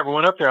I ever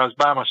went up there, I was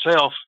by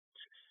myself,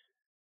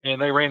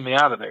 and they ran me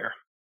out of there.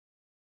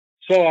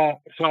 So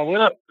I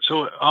went up.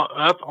 So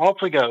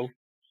off we go.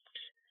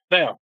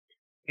 Now,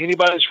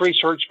 anybody that's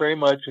researched very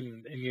much,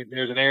 and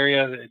there's an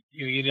area that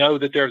you know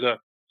that there's a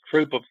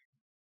group of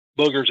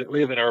boogers that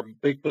live in, or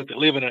Bigfoot that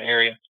live in an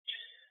area,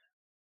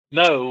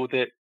 know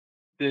that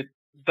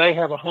they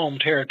have a home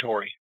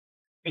territory,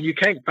 and you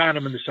can't find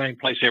them in the same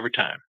place every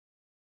time.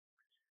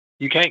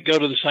 You can't go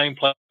to the same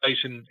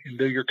place and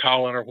do your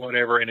calling or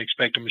whatever and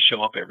expect them to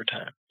show up every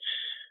time.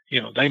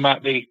 They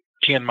might be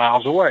 10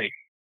 miles away.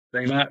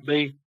 They might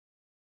be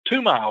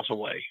 2 miles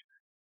away,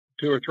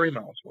 2 or 3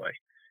 miles away.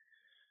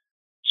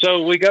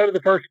 So we go to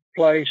the first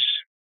place,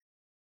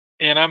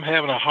 and I'm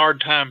having a hard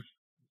time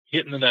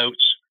hitting the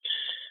notes.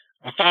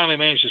 I finally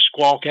managed to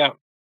squawk out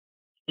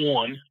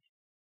one,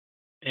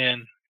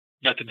 and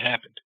nothing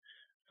happened.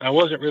 I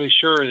wasn't really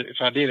sure if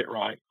I did it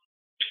right.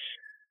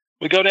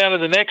 We go down to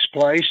the next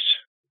place,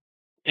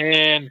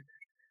 and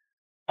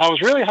I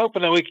was really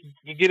hoping that we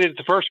could get it at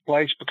the first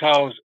place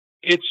because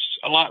it's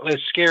a lot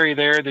less scary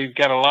there. They've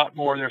got a lot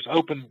more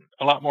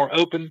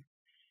open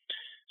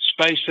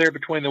space there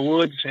between the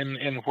woods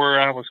and where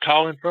I was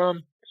calling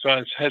from. So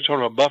I had sort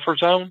of a buffer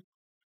zone.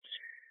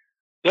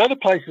 The other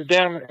place is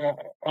down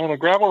on a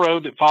gravel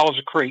road that follows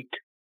a creek,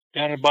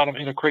 down at the bottom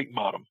in a creek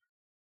bottom.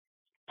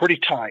 Pretty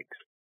tight.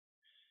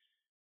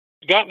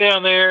 Got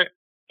down there,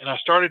 and I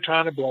started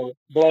trying to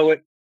blow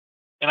it,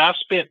 and I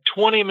spent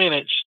 20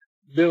 minutes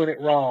doing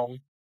it wrong.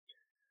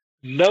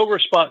 No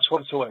response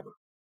whatsoever.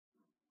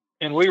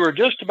 And we were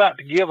just about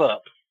to give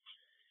up.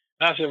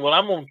 And I said, well,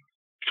 I'm going to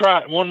try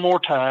it one more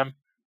time.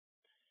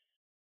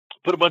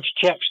 Put a bunch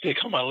of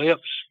chapstick on my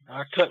lips.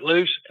 I cut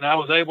loose, and I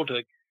was able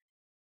to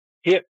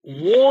hit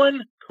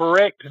one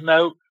correct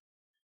note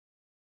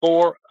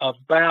for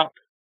about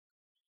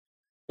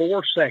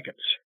 4 seconds.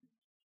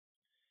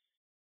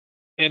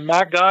 And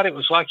my God, it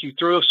was like you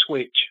threw a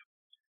switch.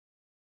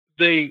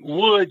 The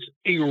woods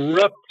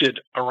erupted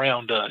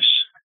around us.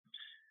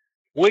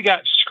 We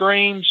got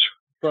screams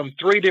from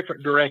 3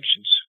 different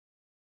directions,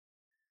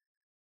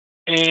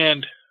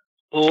 and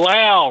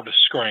loud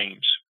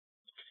screams.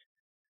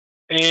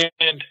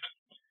 And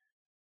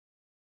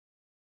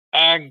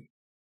I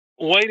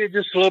waited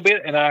just a little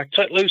bit, and I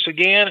cut loose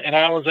again, and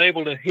I was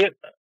able to hit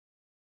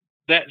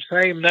that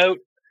same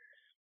note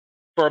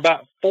for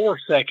about 4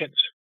 seconds.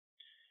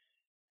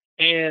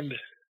 And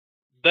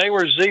they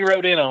were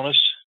zeroed in on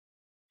us,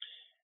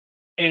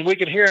 and we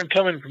could hear them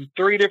coming from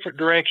 3 different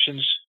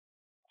directions,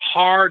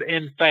 hard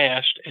and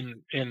fast,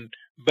 and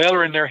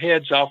bellowing their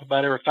heads off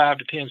about every 5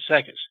 to 10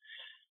 seconds.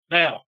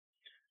 Now,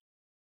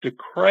 the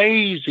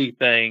crazy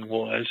thing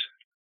was,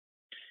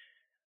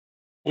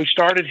 we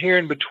started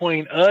hearing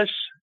between us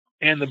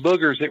and the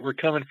boogers that were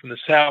coming from the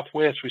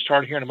southwest, we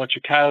started hearing a bunch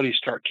of coyotes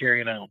start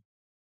carrying on.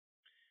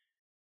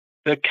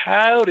 The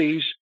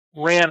coyotes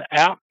ran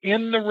out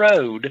in the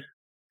road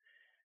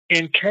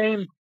and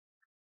came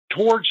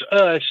towards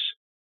us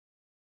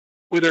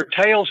with their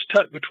tails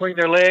tucked between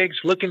their legs,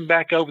 looking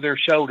back over their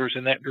shoulders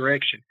in that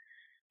direction.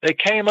 They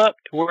came up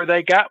to where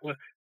they got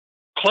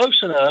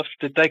close enough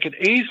that they could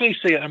easily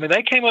see it. I mean,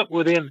 they came up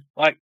within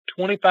like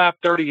 25,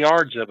 30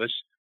 yards of us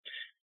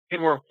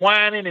and were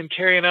whining and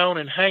carrying on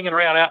and hanging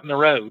around out in the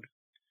road.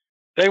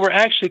 They were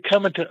actually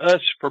coming to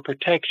us for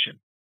protection.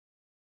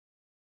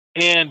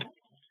 And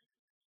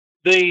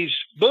these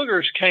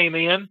boogers came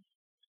in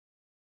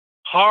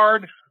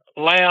hard,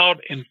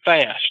 loud, and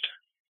fast.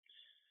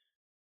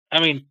 I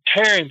mean,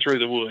 tearing through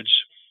the woods.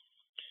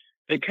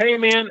 They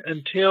came in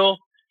until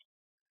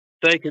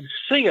they could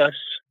see us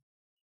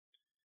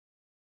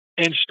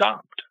and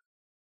stopped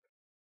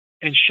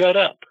and shut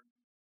up.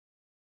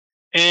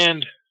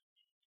 And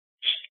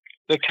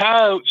the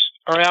coyotes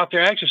are out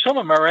there. Actually, some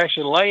of them are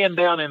actually laying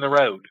down in the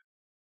road.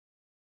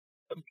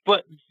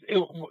 But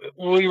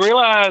we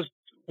realized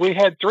we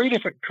had 3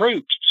 different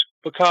groups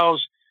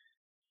because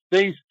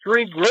these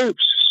 3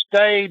 groups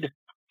stayed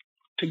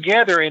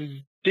together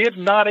and did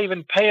not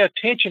even pay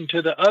attention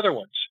to the other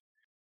ones.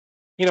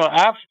 You know,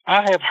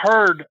 I've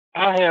heard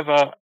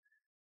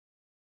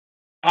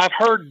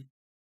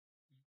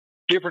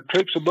different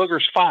groups of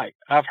boogers fight.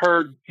 I've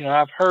heard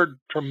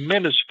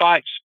tremendous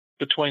fights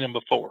between them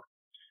before.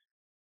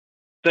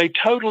 They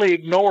totally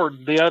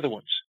ignored the other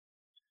ones.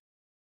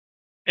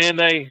 And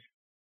they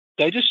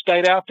just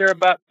stayed out there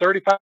about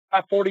 35,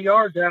 40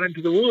 yards out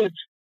into the woods.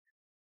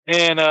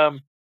 And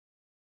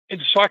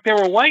it's like they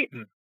were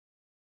waiting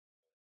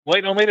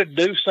on me to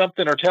do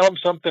something or tell them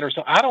something or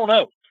something. I don't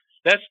know.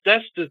 That's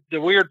the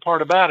weird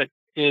part about it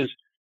is,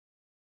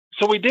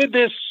 so we did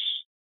this.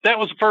 That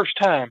was the first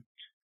time.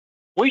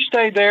 We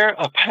stayed there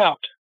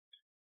about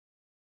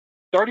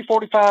 30,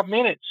 45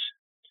 minutes,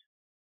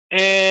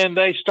 and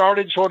they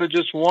started sort of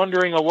just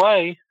wandering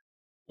away.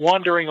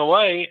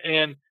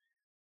 And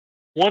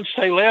once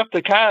they left,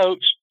 the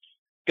coyotes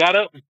got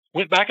up and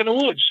went back in the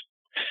woods.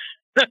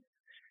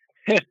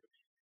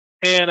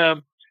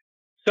 And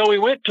so we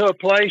went to a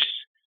place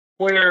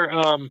where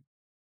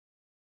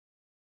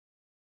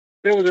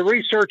there was a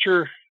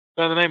researcher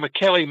by the name of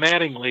Kelly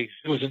Mattingly.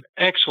 It was an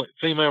excellent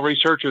female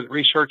researcher that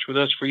researched with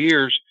us for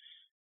years.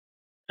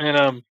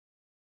 And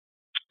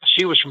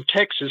she was from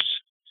Texas.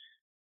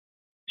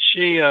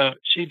 She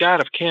died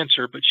of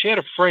cancer, but she had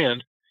a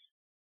friend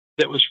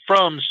that was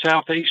from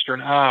southeastern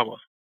Iowa.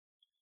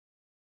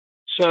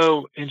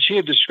 So, and she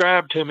had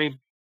described to me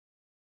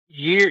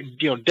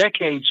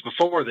decades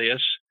before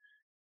this,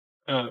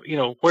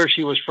 where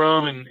she was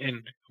from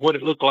and what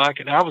it looked like.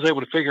 And I was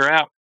able to figure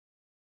out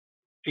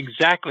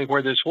exactly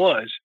where this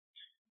was.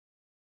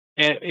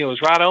 And it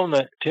was right on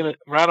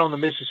the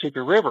Mississippi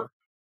River.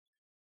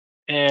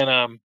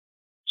 And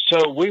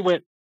so we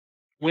went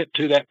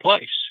to that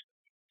place.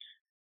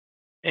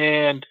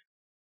 And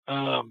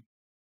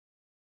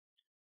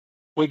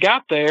we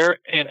got there,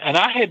 and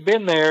I had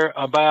been there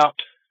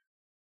about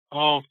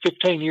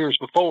 15 years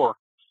before.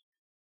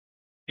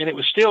 And it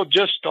was still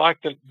just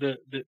like this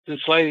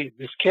lady,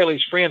 this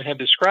Kelly's friend, had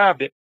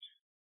described it.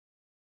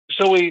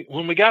 So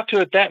when we got to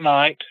it that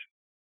night,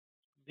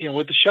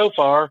 with the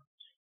Shofar,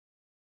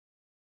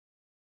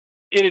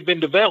 it had been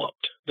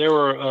developed. There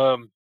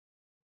were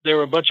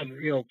a bunch of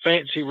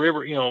fancy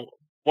river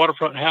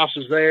waterfront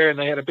houses there, and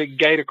they had a big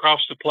gate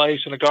across the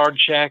place and a guard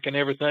shack and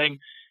everything.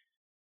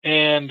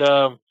 And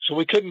so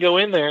we couldn't go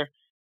in there,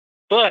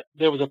 but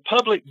there was a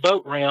public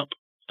boat ramp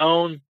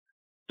on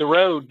the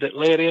road that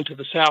led into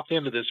the south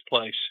end of this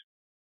place,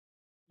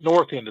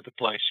 north end of the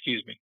place,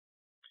 excuse me.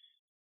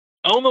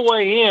 On the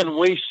way in,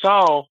 we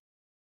saw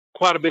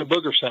quite a bit of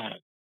booger sign.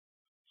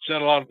 Saw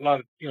a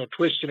lot of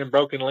twisting and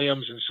broken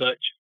limbs and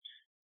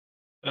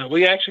such.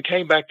 We actually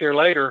came back there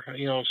later,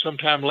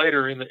 sometime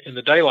later in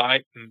the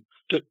daylight, and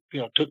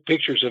took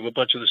pictures of a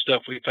bunch of the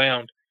stuff we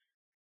found.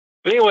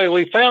 But anyway,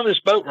 we found this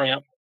boat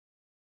ramp,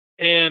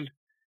 and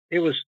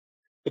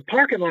the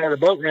parking lot of the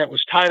boat ramp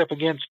was tied up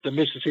against the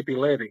Mississippi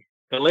levee.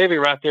 The levee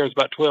right there is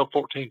about 12,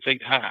 14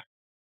 feet high.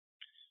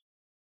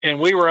 And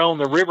we were on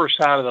the river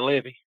side of the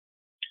levee.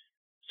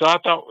 So I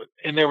thought,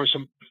 and there were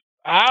some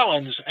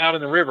islands out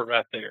in the river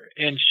right there.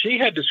 And she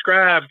had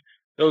described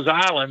those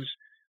islands,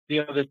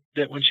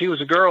 that when she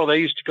was a girl, they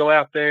used to go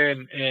out there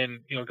and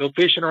go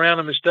fishing around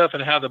them and stuff,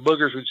 and how the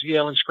boogers would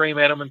yell and scream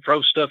at them and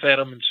throw stuff at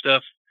them and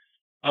stuff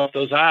off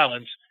those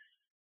islands.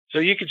 So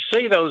you could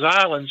see those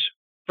islands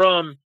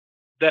from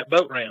that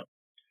boat ramp.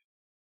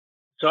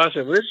 So I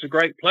said, well, this is a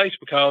great place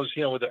because,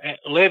 with the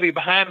levee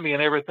behind me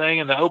and everything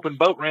and the open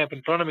boat ramp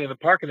in front of me in the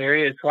parking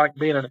area, it's like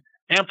being an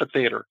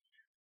amphitheater.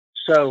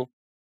 So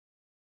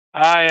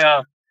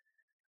I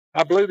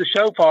blew the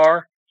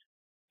Shofar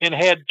and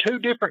had 2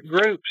 different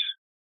groups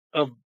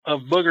of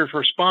boogers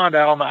respond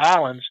out on the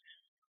islands.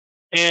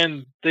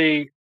 And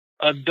the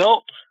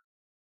adult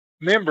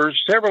members,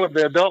 several of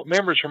the adult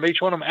members from each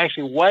one of them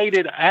actually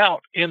waded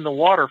out in the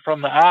water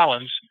from the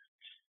islands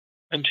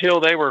until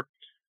they were,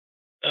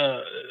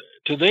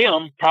 to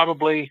them,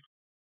 probably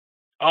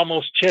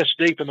almost chest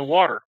deep in the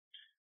water.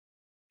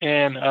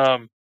 And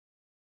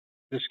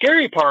the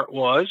scary part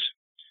was,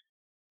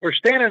 we're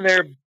standing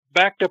there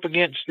backed up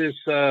against this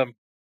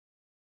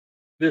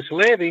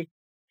levee,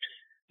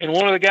 and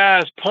one of the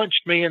guys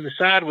punched me in the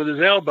side with his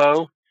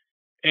elbow,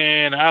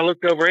 and I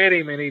looked over at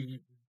him, and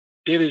he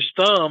did his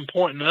thumb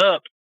pointing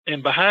up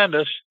and behind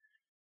us,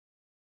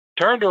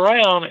 turned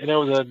around, and there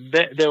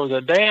was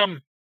a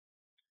damn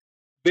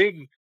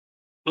big,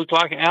 looked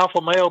like an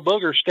alpha male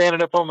booger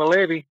standing up on the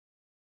levee,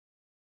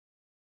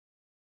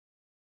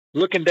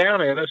 looking down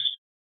at us.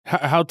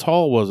 How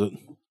tall was it?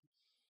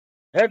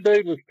 That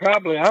dude was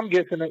probably, I'm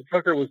guessing that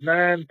fucker was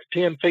 9 to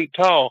 10 feet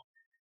tall.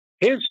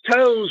 His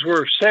toes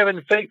were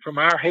 7 feet from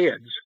our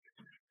heads.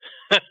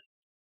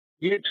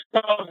 You're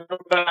talking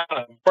about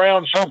a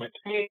brown summit.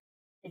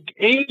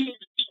 He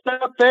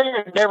stood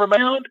there and never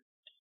mound.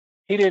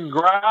 He didn't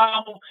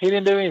growl. He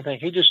didn't do anything.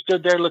 He just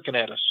stood there looking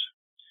at us.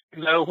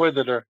 know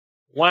whether to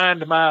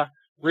wind my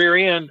rear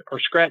end or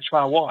scratch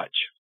my watch.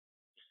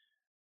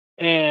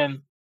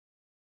 And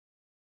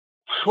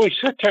we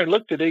sat there and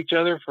looked at each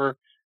other for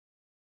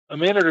a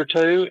minute or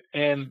two,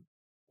 and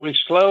we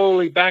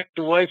slowly backed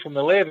away from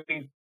the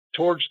levee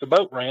towards the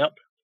boat ramp.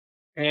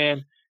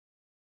 And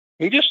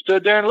he just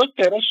stood there and looked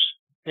at us,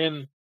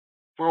 and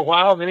for a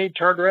while, and then he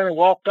turned around and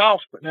walked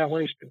off. But now,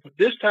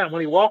 this time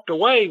when he walked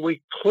away,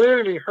 we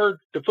clearly heard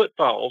the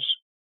footfalls.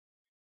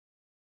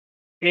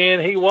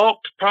 And he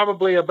walked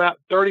probably about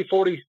 30,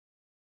 40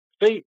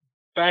 feet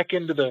back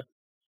into the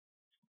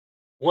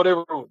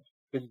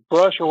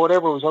brush or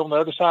whatever was on the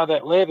other side of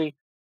that levee,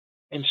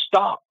 and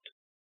stopped.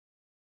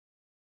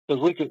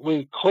 Because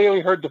we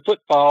clearly heard the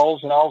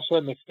footfalls, and all of a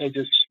sudden they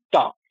just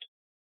stopped.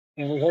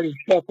 And we heard him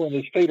shuffling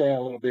his feet around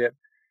a little bit.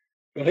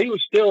 But he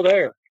was still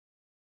there.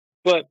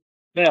 But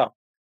now,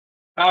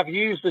 I've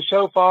used the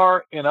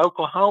shofar in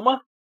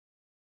Oklahoma,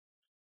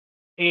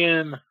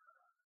 in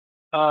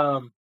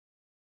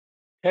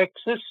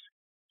Texas,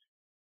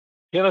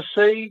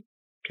 Tennessee,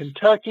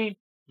 Kentucky,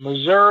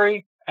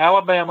 Missouri,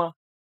 Alabama,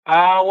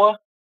 Iowa.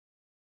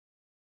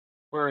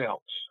 Where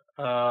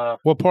else?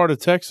 What part of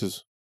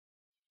Texas?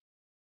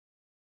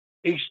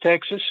 East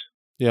Texas.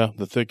 Yeah,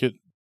 the thicket.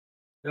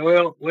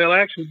 Well,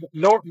 actually,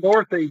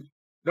 northeast.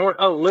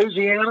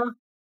 Louisiana.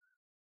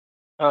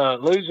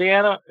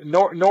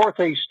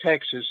 Northeast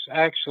Texas.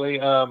 Actually,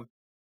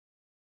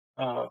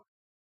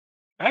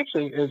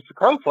 actually, as the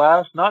crow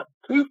flies, not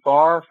too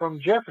far from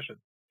Jefferson.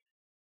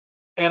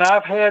 And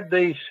I've had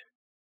these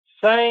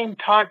same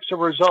types of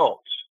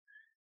results.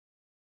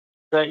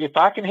 That if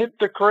I can hit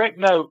the correct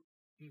note,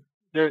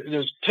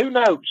 there's two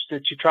notes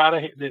that you try to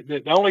hit.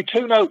 That only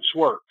two notes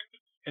work,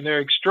 and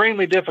they're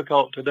extremely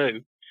difficult to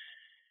do.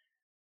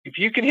 If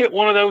you can hit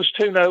one of those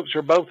two notes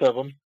or both of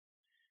them,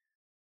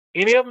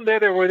 any of them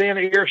that are within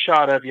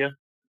earshot of you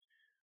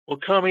will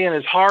come in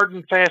as hard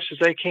and fast as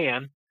they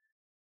can.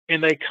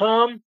 And they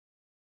come,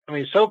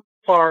 so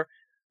far,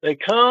 they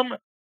come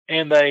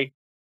and they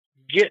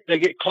get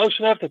close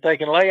enough that they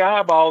can lay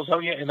eyeballs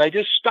on you, and they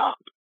just stop.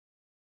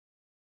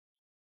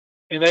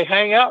 And they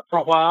hang out for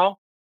a while,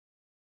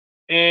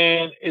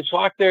 and it's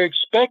like they're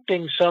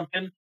expecting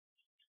something,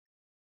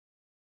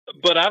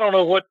 but I don't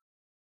know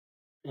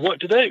what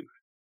to do.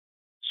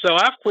 So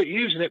I've quit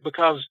using it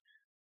because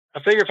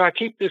I figure if I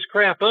keep this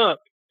crap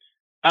up,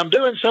 I'm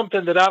doing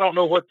something that I don't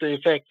know what the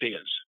effect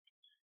is.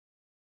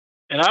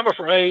 And I'm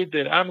afraid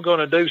that I'm going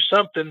to do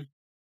something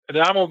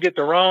that I'm going to get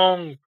the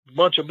wrong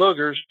bunch of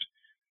boogers,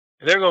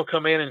 and they're going to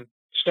come in and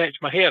snatch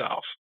my head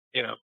off,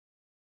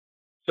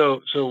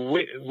 So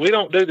we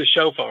don't do the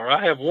shofar.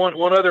 I have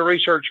one other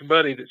researcher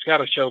buddy that's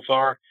got a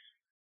shofar,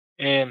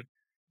 and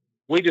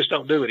we just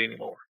don't do it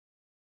anymore.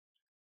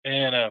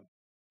 And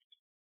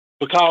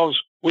because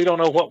we don't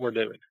know what we're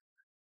doing.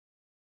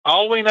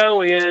 All we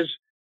know is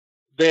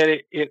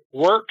that it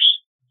works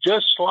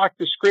just like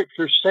the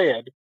scripture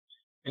said.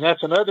 And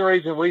that's another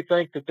reason we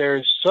think that there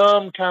is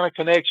some kind of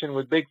connection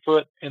with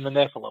Bigfoot and the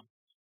Nephilim.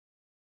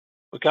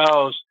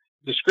 Because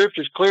the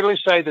scriptures clearly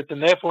say that the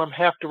Nephilim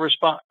have to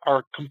respond,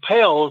 are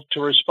compelled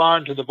to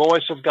respond to the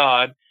voice of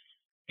God.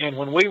 And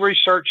when we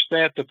researched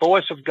that, the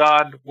voice of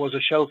God was a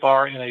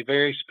shofar, and a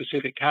very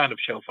specific kind of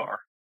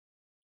shofar.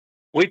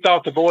 We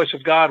thought the voice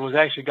of God was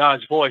actually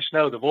God's voice.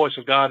 No, the voice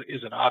of God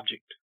is an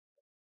object.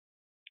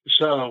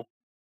 So,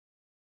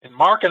 and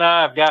Mark and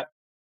I have got,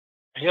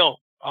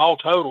 all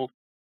total.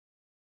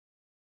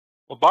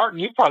 Well, Barton,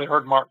 you've probably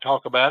heard Mark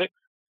talk about it.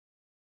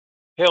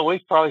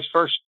 We've probably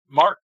first,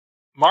 Mark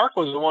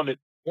was the one that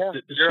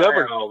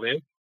discovered all this.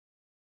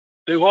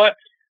 Do what?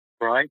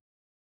 Right.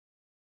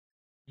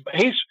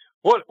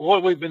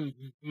 What we've been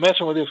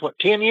messing with this,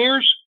 10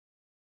 years?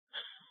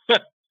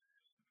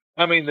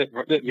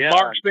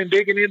 Mark's been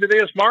digging into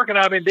this. Mark and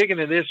I have been digging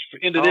into this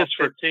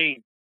for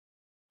 15.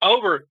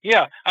 Over.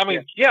 Yeah. I've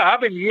been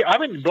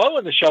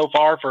blowing the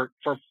shofar for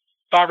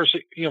 5 or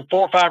 6,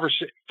 4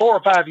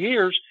 or 5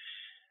 years.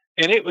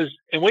 And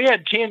we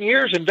had 10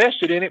 years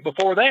invested in it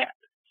before that.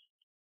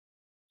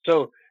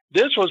 So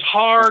this was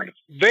hard,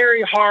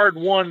 very hard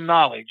won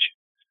knowledge.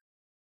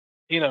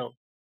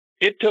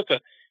 It took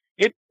a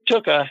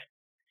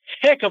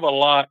heck of a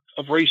lot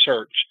of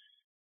research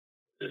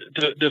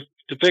to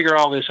figure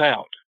all this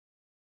out.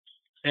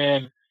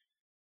 And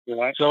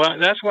so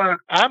that's why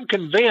I'm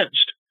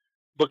convinced,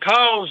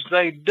 because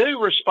they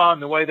do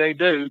respond the way they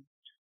do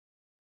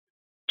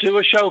to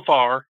a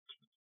shofar,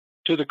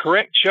 to the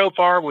correct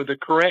shofar with the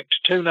correct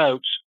two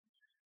notes,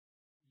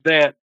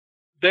 that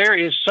there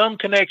is some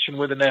connection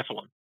with the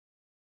Nephilim.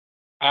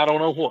 I don't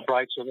know what.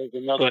 Right, so there's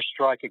another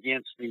strike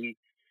against the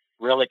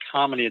relic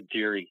hominid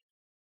theory.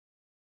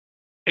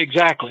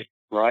 Exactly.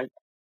 Right?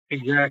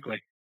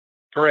 Exactly.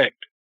 Correct.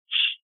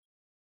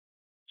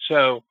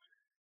 So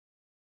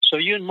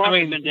you and Mark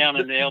have been down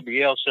in the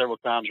LBL several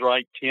times,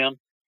 right, Tim?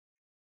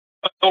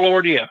 Oh,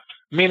 Lord, yeah.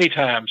 Many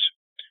times.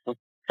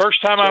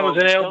 First time I was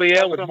in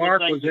LBL with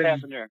Mark was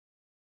in... There.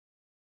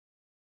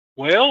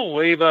 Well,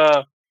 we've...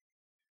 I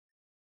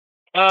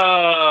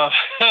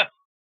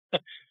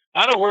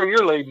know where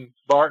you're leading,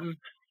 Barton.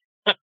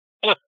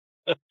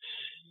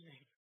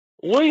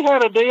 we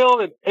had a deal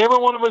that every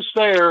one of us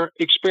there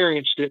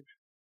experienced it.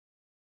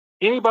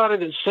 Anybody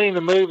that's seen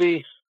the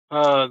movie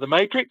The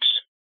Matrix,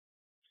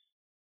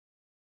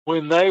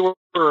 when they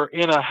were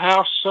in a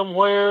house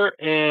somewhere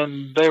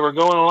and they were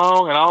going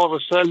along, and all of a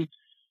sudden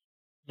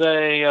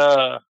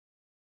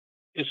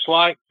it's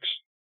like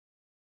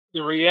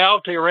the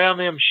reality around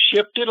them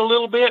shifted a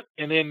little bit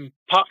and then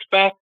popped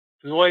back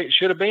the way it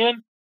should have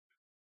been.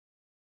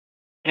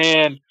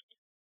 And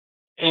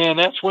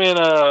that's when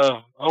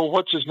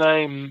what's his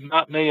name?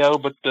 Not Neo,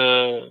 but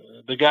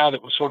the guy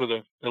that was sort of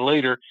the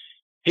leader.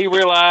 He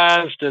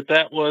realized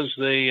that was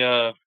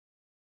the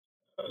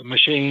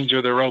machines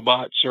or the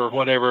robots or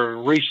whatever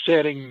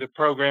resetting the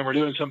program or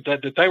doing something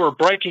that they were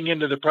breaking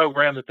into the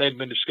program that they'd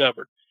been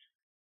discovered.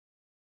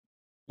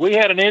 We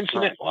had an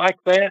incident like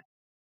that.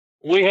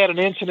 We had an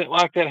incident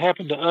like that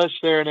happen to us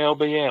there in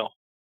LBL.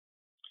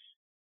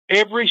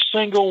 Every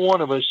single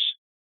one of us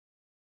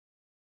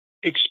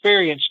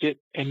experienced it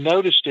and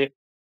noticed it,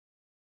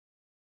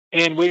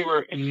 and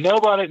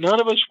none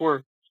of us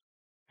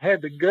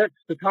had the guts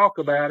to talk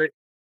about it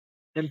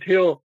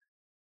until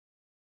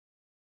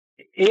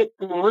it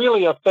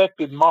really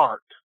affected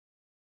Mark.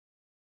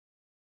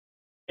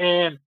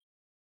 And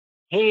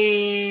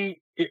it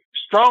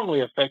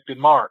strongly affected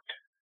Mark.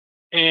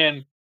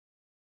 And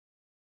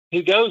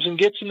he goes and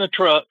gets in the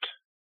truck,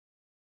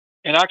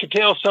 and I could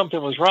tell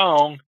something was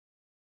wrong.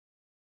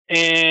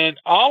 And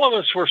all of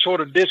us were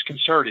sort of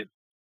disconcerted.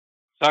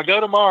 So I go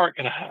to Mark,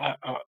 and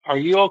are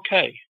you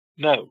okay?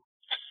 No.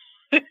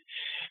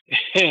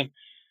 And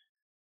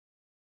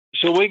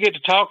so we get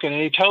to talking,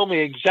 and he told me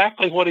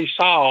exactly what he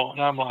saw.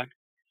 And I'm like,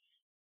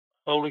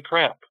 holy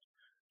crap,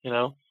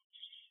 And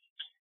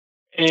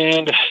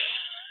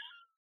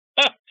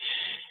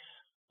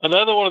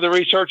another one of the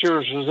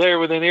researchers was there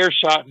within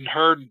earshot and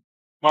heard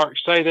Mark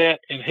say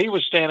that, and he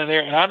was standing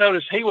there, and I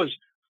noticed he was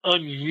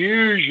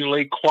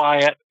unusually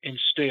quiet and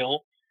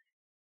still.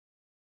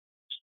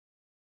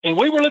 And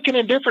we were looking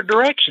in different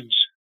directions,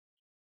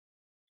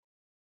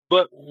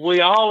 but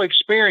we all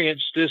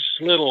experienced this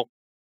little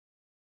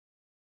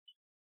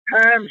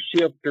time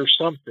shift or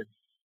something.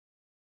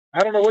 I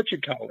don't know what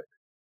you'd call it,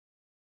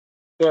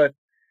 but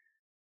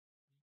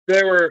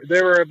there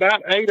were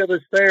about 8 of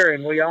us there,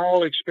 and we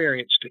all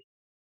experienced it.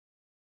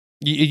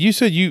 You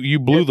said you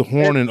blew the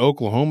horn in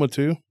Oklahoma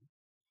too?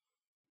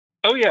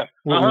 Oh yeah.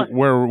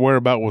 Where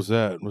about was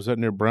that? Was that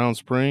near Brown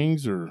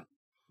Springs or?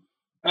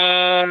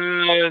 Yeah.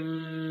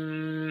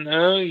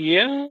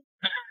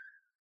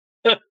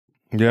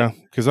 Yeah,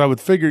 because I would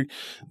figure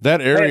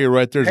that area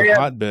right there's a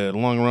hotbed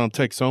along around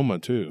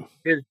Texoma too.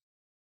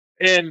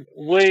 And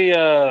we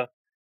had,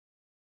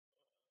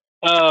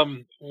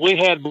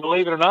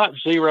 believe it or not,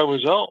 0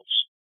 results.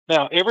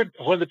 Now,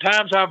 when the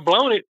times I've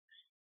blown it,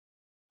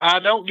 I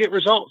don't get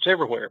results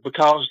everywhere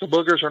because the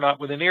boogers are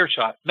not within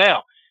earshot.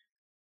 Now,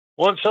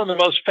 some of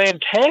the most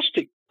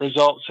fantastic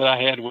results that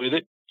I had with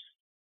it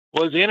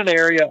was in an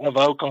area of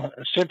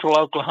central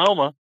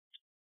Oklahoma,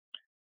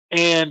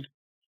 and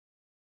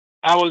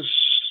I was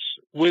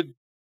with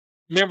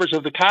members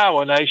of the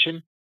Kiowa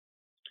Nation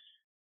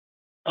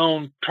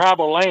on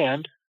tribal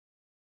land,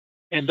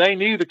 and they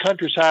knew the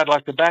countryside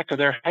like the back of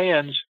their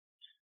hands,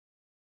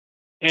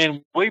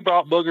 and we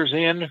brought boogers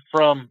in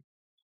from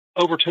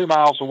over 2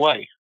 miles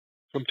away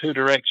from 2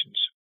 directions.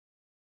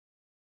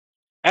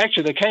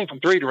 Actually, they came from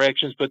 3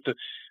 directions, but the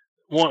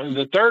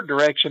third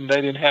direction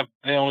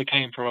they only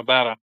came from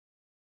about a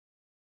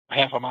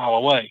half a mile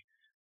away.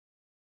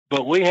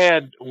 But we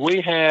had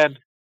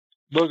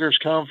boogers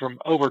come from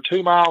over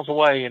 2 miles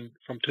away and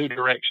from 2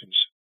 directions.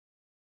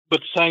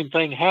 But the same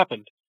thing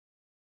happened.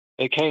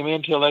 They came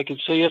in till they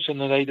could see us,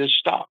 and then they just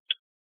stopped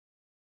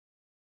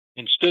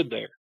and stood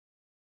there.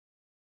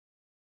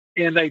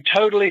 And they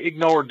totally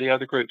ignored the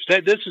other groups.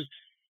 This is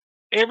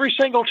every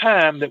single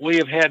time that we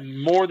have had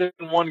more than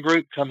one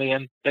group come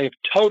in, they've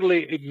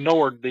totally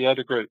ignored the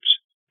other groups.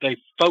 They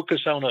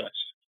focus on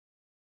us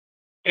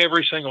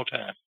every single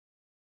time.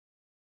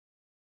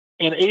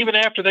 And even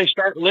after they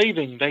start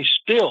leaving, they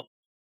still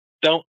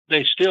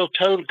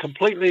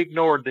completely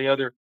ignored the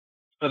other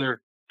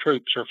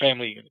troops or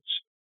family units.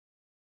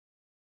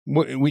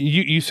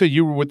 You said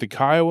you were with the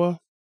Kiowa?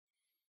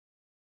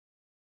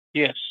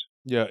 Yes.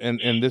 Yeah,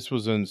 and this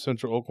was in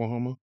central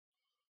Oklahoma?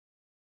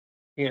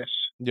 Yes.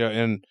 Yeah,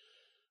 and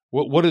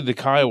what did the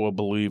Kiowa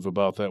believe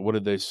about that? What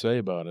did they say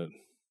about it?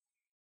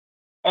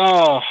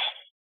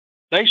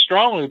 They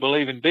strongly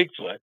believe in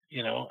Bigfoot,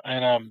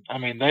 and I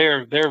mean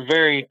they're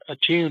very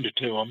attuned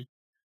to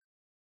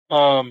them.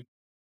 At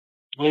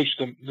least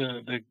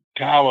the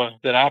Kiowa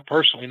that I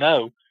personally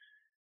know.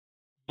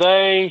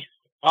 They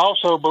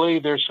also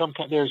believe there is a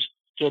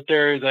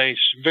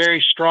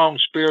very strong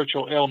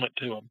spiritual element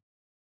to them,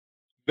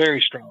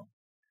 very strong.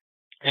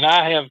 And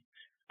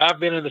I've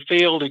been in the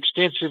field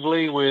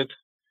extensively with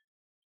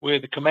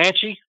the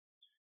Comanche,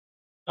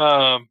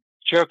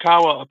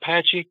 Chiricahua,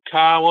 Apache,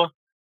 Kiowa,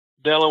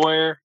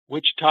 Delaware,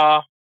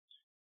 Wichita,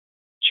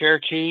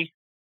 Cherokee,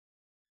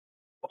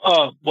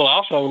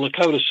 also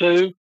Lakota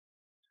Sioux,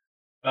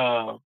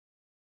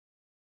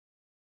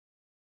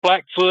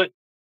 Blackfoot,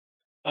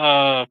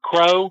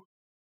 Crow,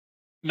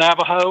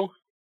 Navajo,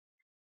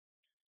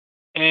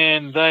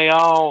 and they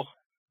all,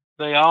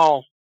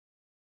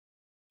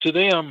 to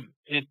them,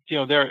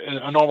 they're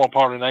a normal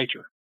part of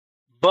nature,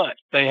 but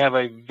they have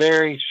a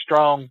very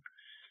strong.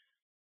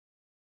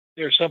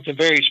 There's something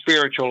very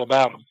spiritual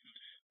about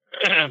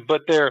them,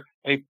 but they're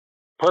a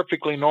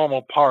perfectly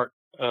normal part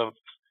of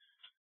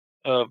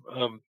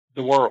the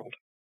world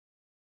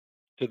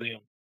to them.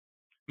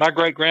 My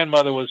great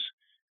grandmother was,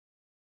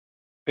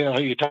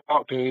 who you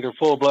talk to, either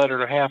full blooded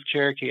or half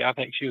Cherokee. I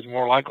think she was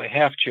more likely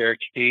half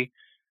Cherokee.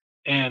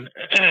 And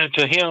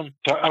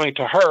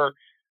to her,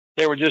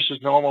 they were just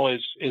as normal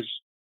as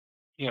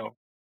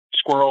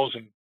squirrels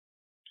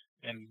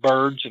and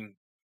birds and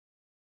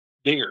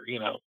deer,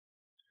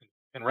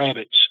 and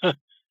rabbits.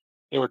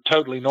 They were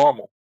totally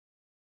normal.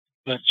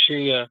 But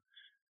she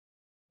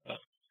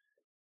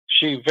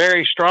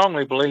very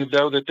strongly believed,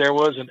 though, that there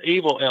was an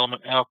evil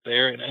element out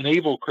there, and an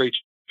evil creature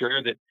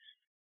that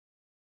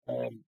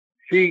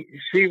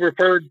she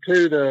referred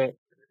to the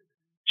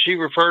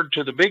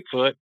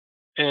Bigfoot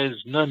as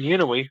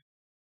Nun-Unui,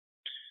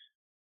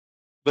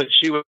 but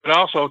she would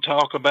also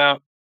talk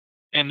about,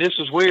 and this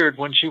is weird,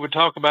 when she would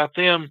talk about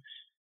them,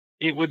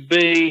 it would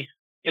be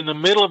in the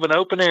middle of an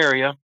open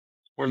area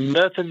where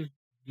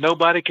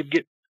nobody could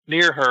get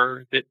near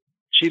her that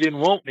she didn't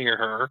want near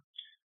her.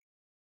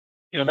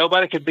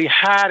 Nobody could be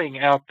hiding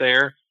out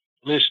there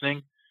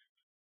listening,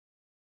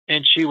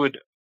 and she would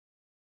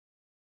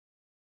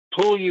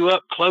pull you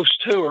up close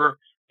to her,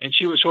 and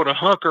she would sort of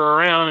hunker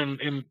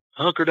around and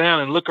hunker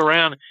down and look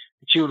around, and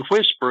she would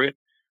whisper it.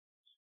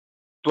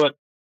 But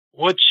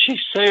what she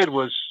said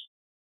was,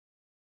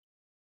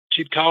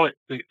 she'd call it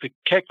the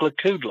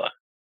Keklakudla,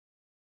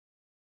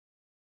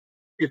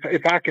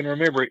 if I can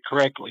remember it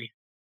correctly.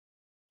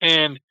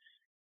 And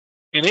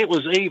it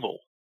was evil.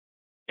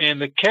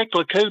 And the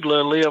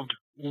Keklakudla lived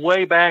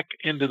way back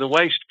into the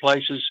waste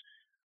places,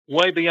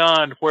 way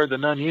beyond where the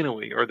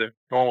Nun-Unui or the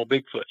normal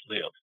Bigfoot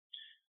lived.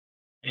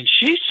 And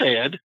she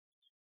said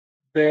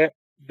that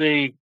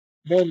the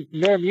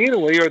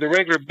Nun-Unui or the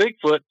regular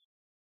Bigfoot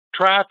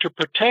try to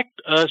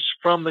protect us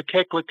from the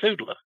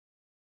Keklakudla.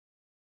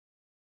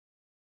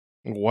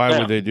 Why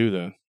would they do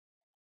that?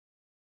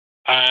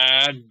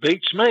 It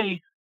beats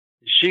me.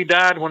 She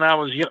died when I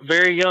was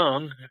very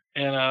young,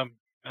 and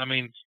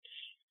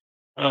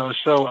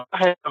so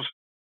I have.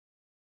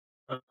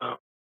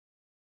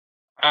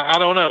 I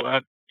don't know.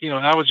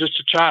 I was just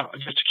a child,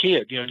 just a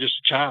kid. Just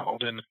a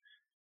child, and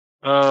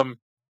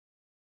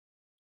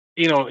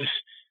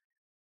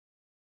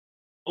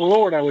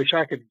Lord, I wish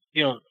I could.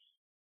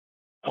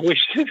 I wish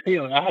I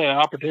had an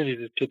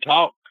opportunity to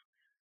talk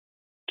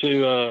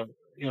to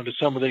to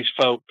some of these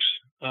folks.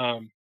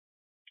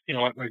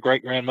 Like my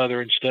great grandmother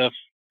and stuff.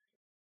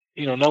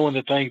 Knowing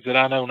the things that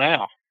I know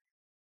now.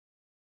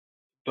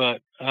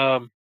 But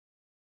like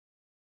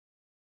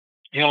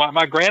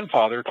my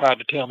grandfather tried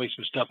to tell me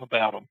some stuff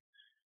about them,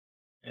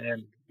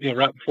 and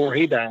right before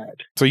he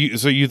died. So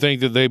you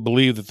think that they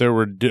believe that there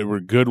were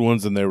good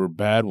ones and there were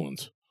bad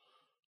ones?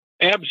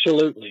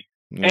 Absolutely,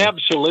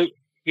 Absolutely,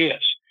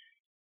 yes.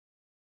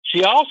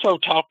 She also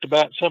talked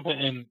about something,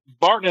 and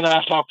Barton and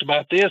I talked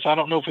about this. I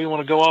don't know if we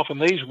want to go off in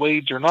these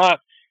weeds or not.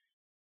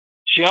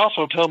 She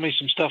also told me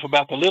some stuff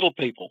about the little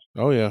people.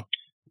 Oh yeah,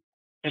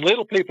 and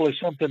little people is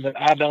something that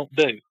I don't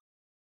do.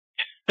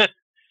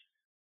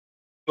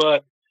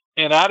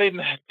 And I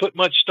didn't put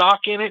much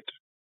stock in it.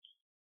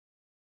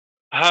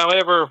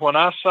 However, when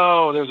I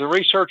saw there's a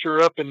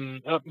researcher up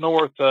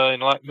north in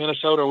like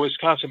Minnesota or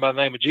Wisconsin by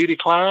the name of Judy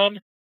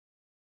Klein,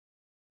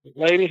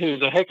 lady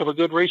who's a heck of a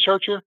good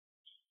researcher,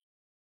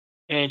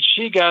 and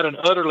she got an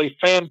utterly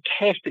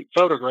fantastic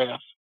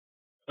photograph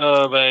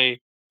of a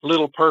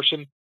little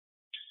person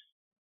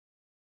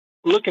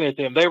looking at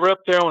them. They were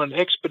up there on an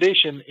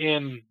expedition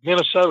in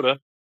Minnesota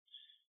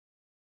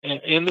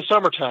in the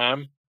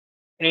summertime,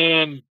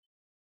 and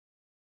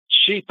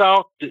she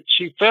thought that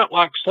she felt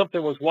like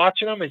something was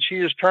watching them, and she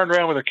just turned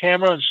around with her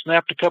camera and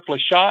snapped a couple of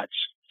shots.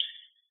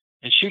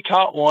 And she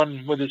caught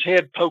one with his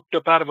head poked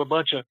up out of a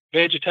bunch of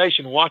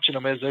vegetation, watching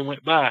them as they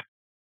went by.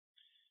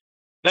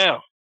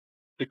 Now,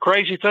 the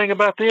crazy thing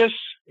about this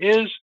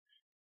is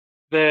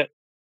that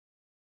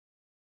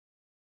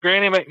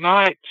Granny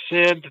McKnight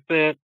said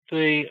that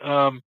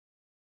the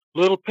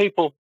little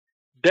people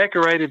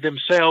decorated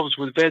themselves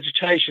with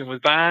vegetation,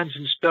 with vines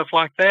and stuff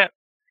like that,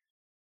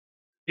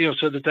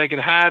 so that they could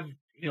hide,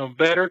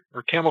 better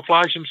or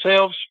camouflage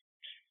themselves.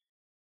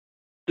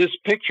 This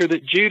picture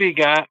that Judy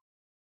got,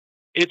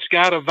 it's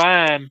got a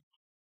vine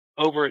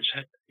over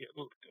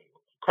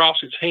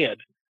across its head,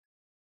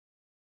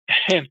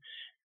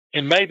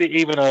 and maybe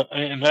even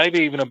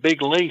a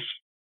big leaf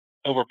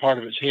over part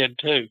of its head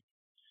too.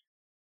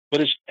 But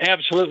it's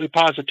absolutely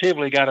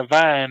positively got a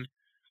vine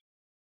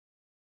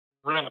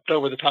wrapped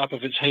over the top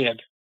of its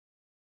head.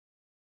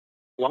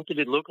 What did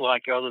it look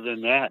like other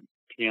than that,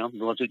 Tim?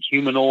 Was it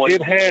humanoid?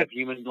 It had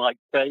human-like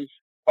face.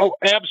 Oh,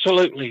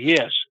 absolutely,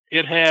 yes.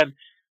 It had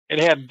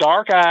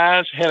dark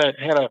eyes, had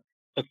a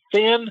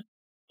thin,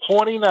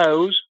 pointy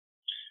nose.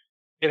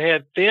 It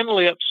had thin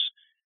lips.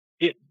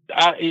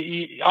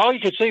 All you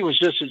could see was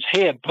just its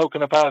head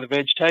poking up out of the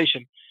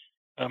vegetation.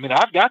 I mean,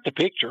 I've got the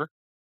picture.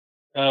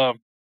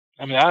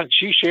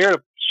 She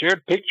shared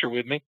a picture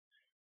with me,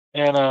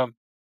 and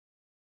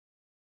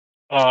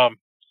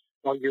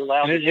Well, you're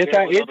allowed to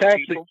share with other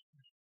actually, people?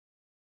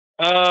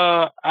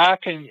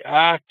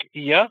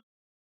 yeah,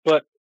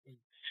 but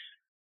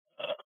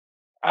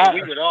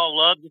We would all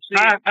love to see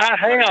I it.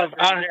 have.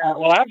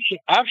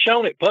 I've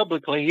shown it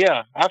publicly.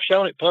 Yeah, I've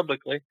shown it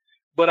publicly,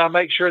 but I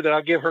make sure that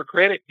I give her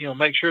credit.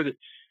 Make sure that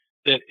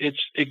it's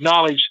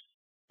acknowledged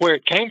where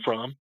it came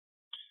from.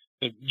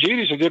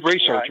 Judy's a good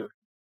researcher,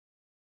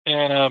 right.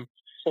 And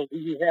so do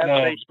you have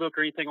Facebook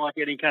or anything like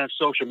any kind of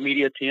social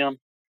media, Tim?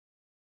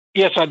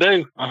 Yes, I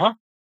do.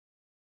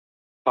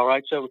 All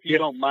right. So if you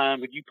don't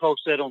mind, would you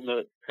post that on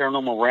the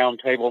Paranormal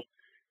Roundtable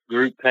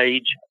group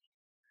page?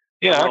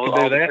 Yeah, I can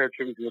do that.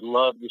 Patrons would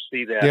love to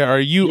see that. Yeah, are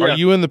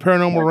you in the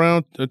Paranormal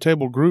Round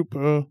Table group?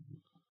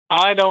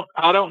 I don't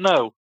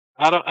know.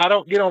 I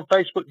don't get on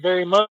Facebook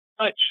very much,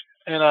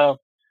 and I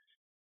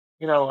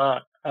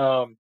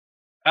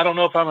don't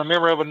know if I'm a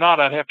member of it or not.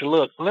 I'd have to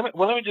look. Let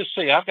me just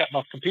see. I've got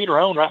my computer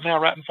on right now,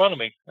 right in front of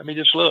me. Let me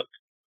just look.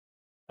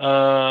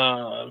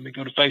 Let me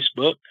go to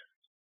Facebook.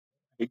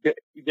 You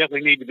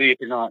definitely need to be if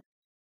you're not.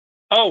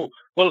 Oh,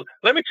 well,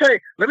 let me tell you,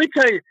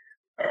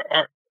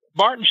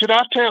 Martin, should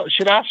I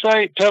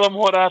tell them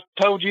what I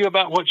told you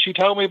about what she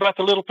told me about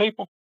the little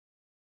people?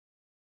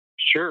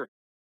 Sure.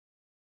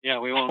 Yeah,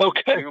 we want.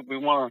 Okay. We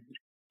want to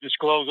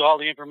disclose all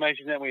the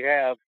information that we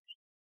have.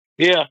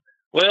 Yeah.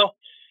 Well,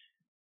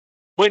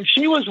 when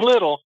she was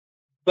little,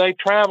 they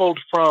traveled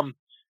from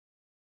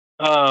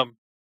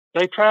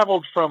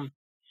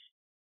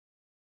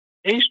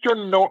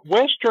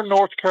western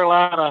North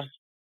Carolina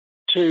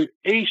to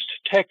East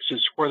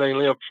Texas, where they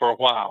lived for a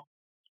while,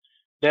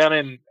 down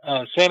in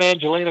San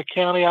Angelina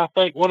County, I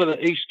think, one of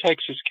the East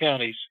Texas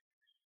counties.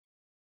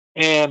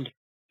 And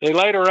they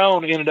later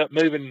on ended up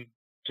moving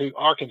to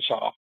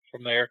Arkansas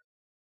from there.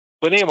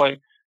 But anyway,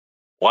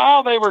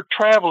 while they were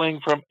traveling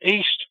from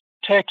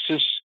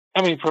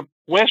from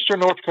western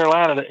North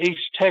Carolina to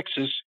East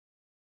Texas,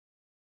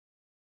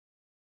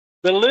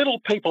 the little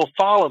people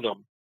followed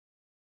them.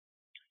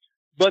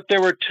 But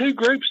there were two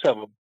groups of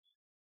them.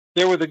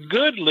 There were the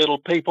good little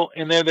people,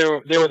 and there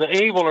were the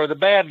evil or the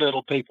bad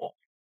little people.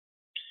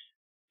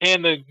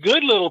 And the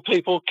good little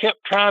people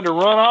kept trying to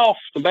run off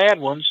the bad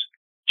ones,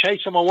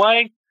 chase them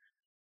away,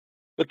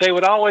 but they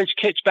would always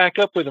catch back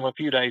up with them a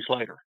few days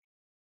later.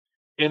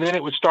 And then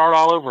it would start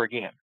all over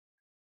again.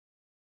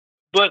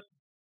 But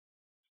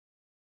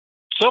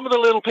some of the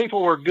little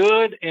people were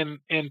good and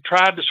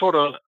tried to sort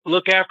of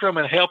look after them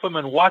and help them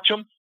and watch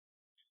them.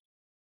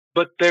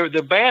 But they were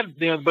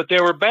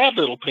bad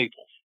little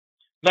people.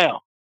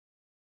 Now,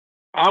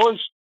 I was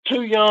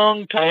too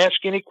young to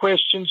ask any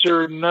questions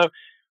or no,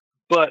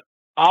 but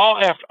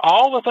after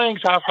all the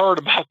things I've heard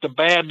about the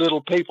bad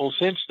little people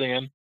since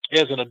then,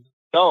 as an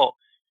adult,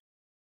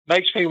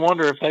 makes me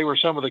wonder if they were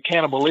some of the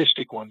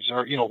cannibalistic ones,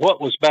 or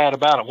what was bad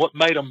about them, what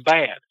made them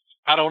bad.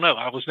 I don't know.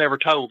 I was never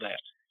told that,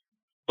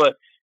 but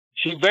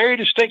she very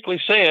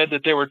distinctly said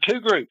that there were two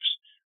groups: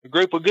 a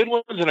group of good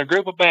ones and a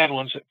group of bad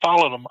ones that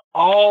followed them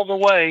all the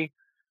way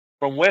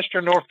from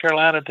western North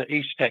Carolina to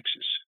East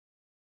Texas.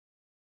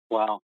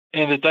 Wow!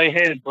 And that they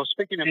had. Well,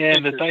 speaking of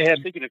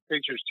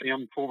pictures,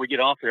 Tim, before we get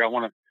off here, I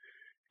want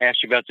to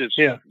ask you about this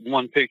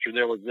one picture.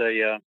 There was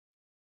a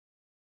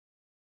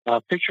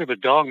picture of a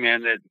dog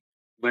man that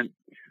went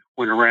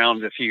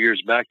around a few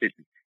years back that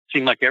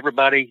seemed like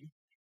everybody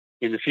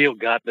in the field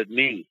got but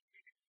me.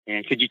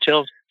 And could you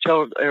tell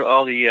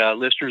all the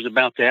listeners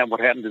about that? What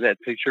happened to that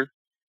picture?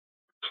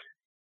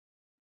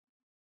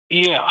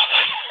 Yeah.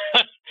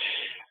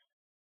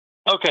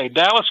 Okay,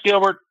 Dallas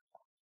Gilbert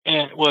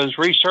was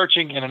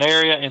researching in an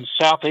area in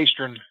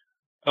southeastern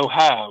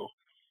Ohio,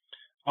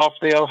 off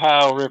the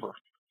Ohio River.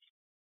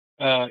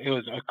 It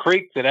was a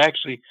creek that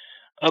actually,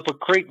 up a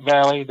creek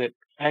valley that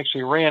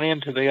actually ran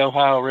into the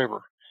Ohio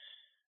River,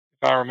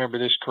 if I remember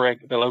this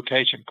correct, the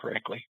location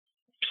correctly.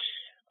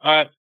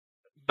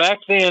 Back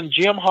then,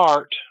 Jim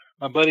Hart,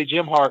 my buddy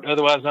Jim Hart,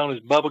 otherwise known as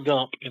Bubba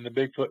Gump in the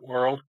Bigfoot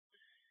world,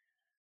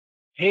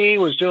 he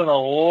was doing a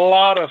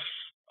lot of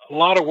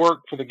work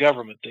for the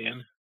government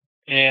then,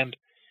 and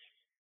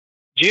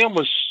Jim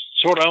was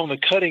sort of on the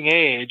cutting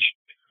edge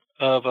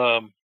of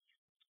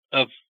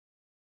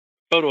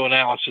photo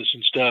analysis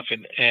and stuff,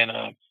 and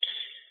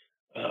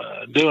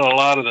doing a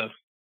lot of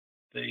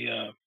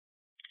the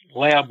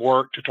lab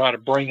work to try to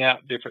bring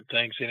out different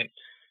things in it.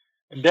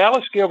 And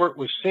Dallas Gilbert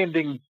was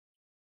sending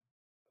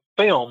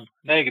film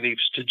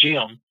negatives to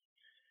Jim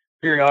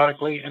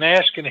periodically and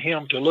asking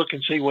him to look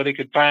and see what he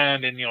could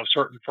find in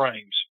certain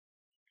frames.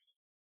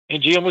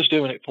 And Jim was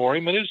doing it for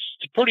him, and it was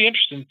pretty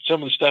interesting,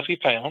 some of the stuff he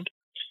found.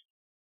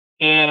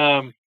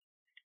 And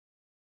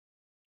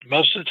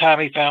most of the time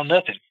he found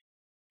nothing.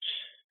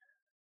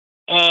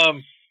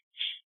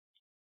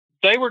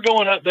 They were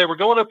going up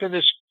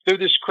through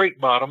this creek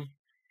bottom,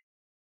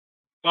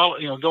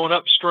 going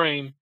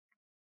upstream,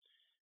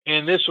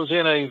 and this was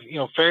in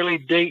a fairly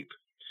deep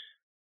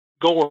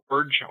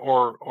gorge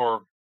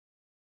or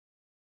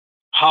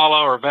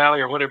hollow or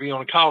valley or whatever you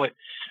want to call it,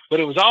 but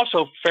it was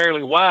also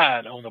fairly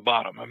wide on the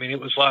bottom. I mean, it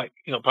was like,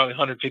 probably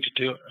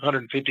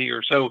 150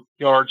 or so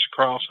yards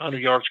across, 100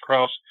 yards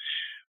across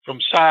from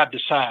side to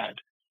side.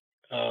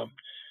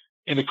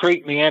 And the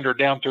creek meandered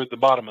down through the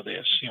bottom of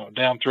this,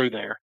 down through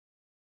there.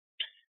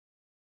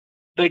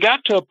 They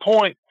got to a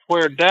point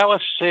where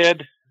Dallas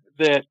said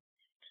that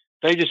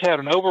they just had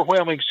an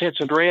overwhelming sense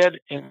of dread,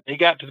 and he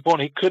got to the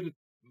point he couldn't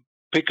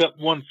pick up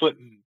one foot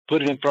and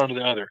put it in front of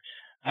the other.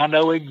 I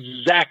know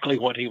exactly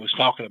what he was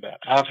talking about.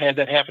 I've had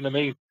that happen to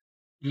me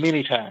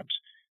many times.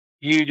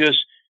 You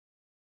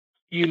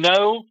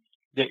know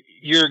that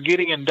you're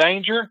getting in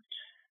danger,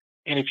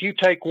 and if you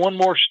take one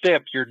more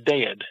step, you're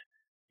dead.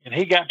 And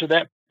he got to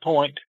that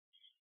point,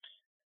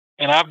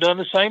 and I've done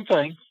the same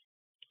thing.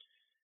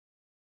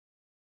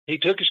 He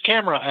took his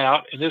camera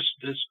out, and this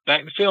back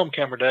in the film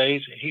camera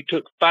days, he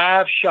took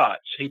 5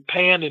 shots. He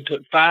panned and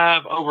took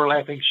 5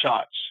 overlapping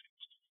shots.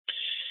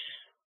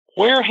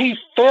 Where he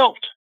felt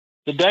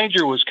the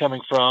danger was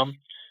coming from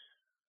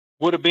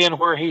would have been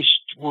where he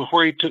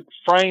took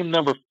frame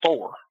number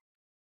 4.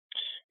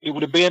 It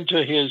would have been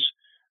to his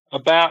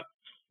about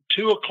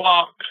 2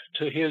 o'clock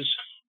to his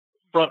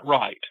front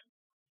right.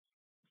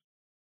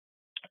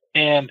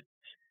 And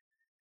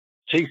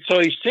so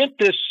he sent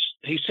this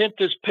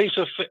piece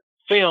of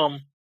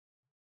film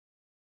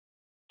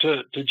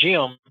to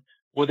Jim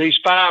with these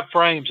 5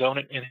 frames on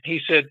it, and he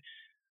said,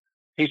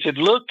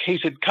 look, he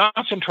said,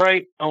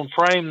 concentrate on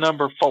frame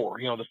number 4,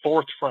 the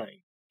 4th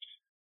frame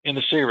in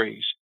the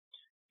series.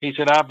 He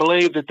said, I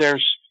believe that there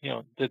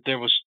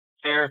was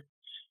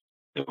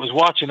that was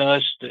watching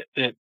us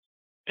that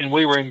and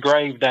we were in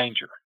grave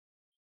danger.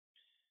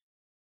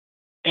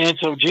 And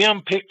so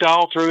Jim picked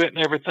all through it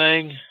and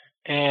everything,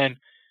 and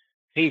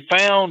he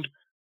found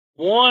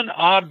one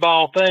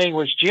oddball thing,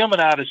 which Jim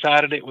and I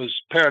decided it was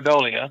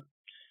pareidolia,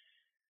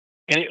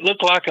 and it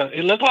looked like a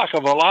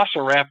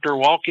velociraptor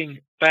walking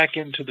back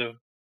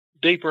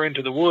deeper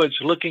into the woods,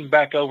 looking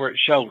back over its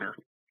shoulder,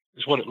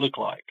 is what it looked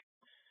like.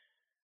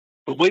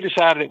 But we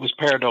decided it was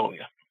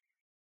pareidolia.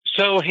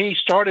 So he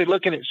started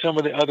looking at some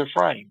of the other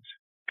frames,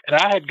 and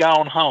I had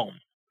gone home,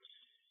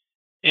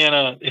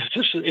 and it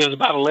was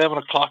about 11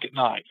 o'clock at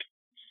night.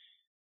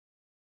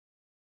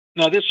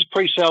 Now, this is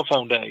pre-cell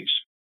phone days.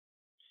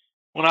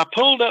 When I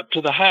pulled up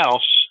to the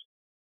house,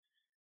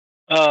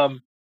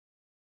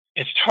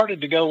 it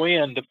started to go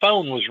in. The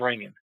phone was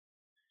ringing.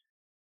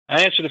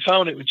 I answered the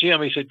phone. It was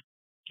Jim. He said,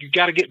 you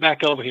got to get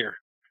back over here.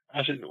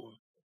 I said,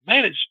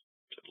 man, it's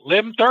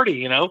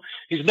 11:30,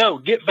 He said, no,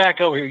 get back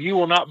over here. You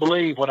will not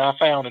believe what I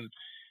found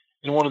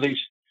in one of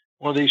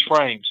these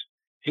frames.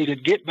 He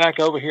said, get back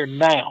over here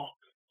now.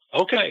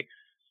 Okay.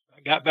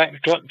 I got back in the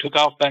truck and took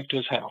off back to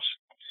his house.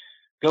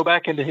 Go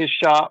back into his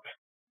shop.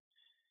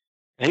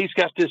 He's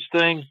got this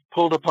thing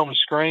pulled up on the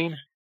screen.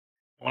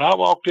 When I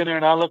walked in there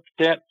and I looked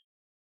at that,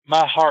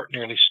 my heart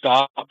nearly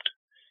stopped.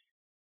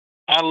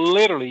 I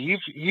literally,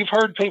 you've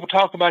heard people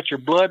talk about your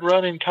blood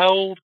running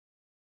cold.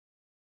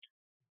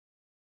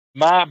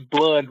 My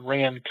blood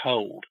ran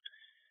cold.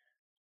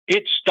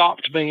 It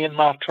stopped me in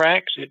my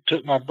tracks. It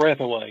took my breath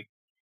away.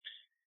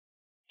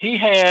 He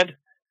had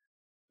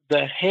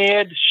the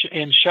head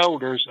and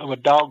shoulders of a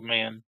dog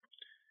man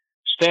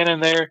standing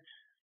there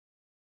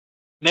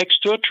next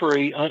to a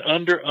tree,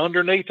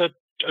 underneath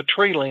a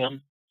tree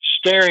limb,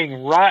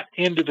 staring right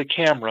into the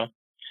camera.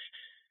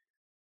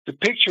 The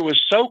picture was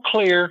so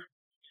clear,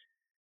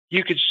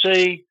 you could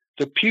see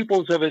the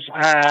pupils of its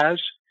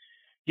eyes.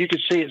 You could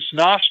see its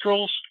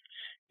nostrils.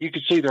 You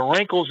could see the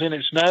wrinkles in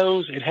its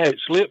nose. It had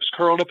its lips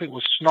curled up. It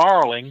was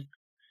snarling,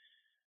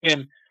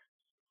 and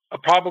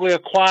probably a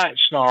quiet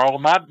snarl.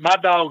 My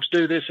dogs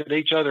do this at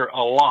each other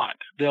a lot.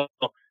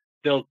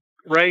 They'll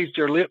raise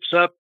their lips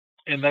up,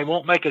 and they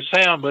won't make a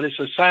sound, but it's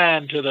a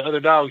sign to the other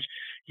dogs,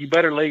 you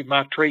better leave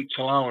my treats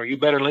alone, or you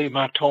better leave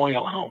my toy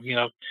alone.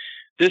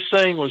 This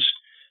thing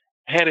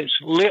had its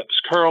lips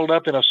curled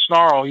up in a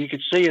snarl. You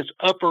could see its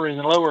upper and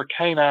lower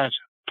canines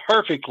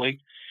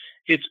perfectly.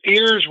 Its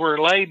ears were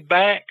laid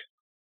back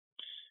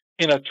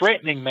in a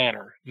threatening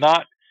manner.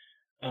 Not,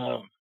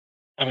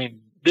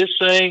 this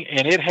thing,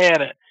 and it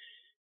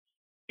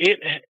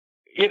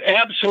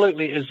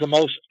absolutely is the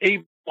most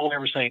evil I've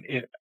ever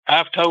seen.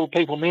 I've told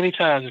people many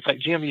times, in fact,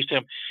 Jim used to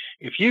tell me,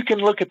 if you can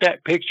look at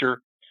that picture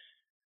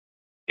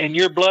and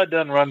your blood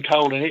doesn't run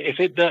cold, and if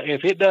it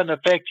doesn't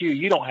affect you,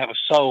 you don't have a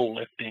soul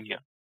left in you.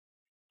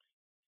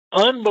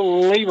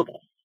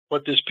 Unbelievable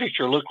what this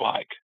picture looked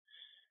like.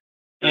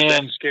 And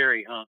that's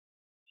scary, huh?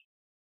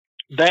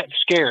 That's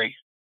scary.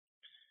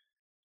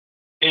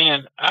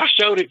 And I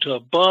showed it to a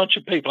bunch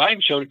of people. I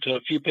even showed it to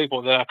a few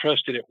people that I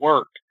trusted at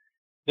work.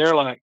 They're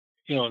like,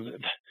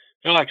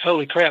 they're like,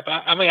 holy crap.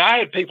 I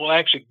had people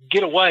actually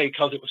get away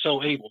because it was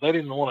so evil. They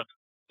didn't want to,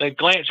 they'd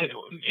glance at it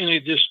and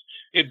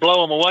it'd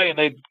blow them away, and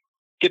they'd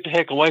get the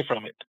heck away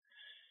from it.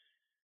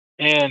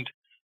 And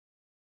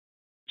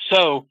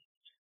so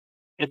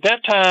at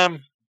that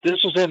time,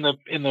 this was in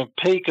the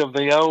peak of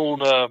the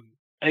old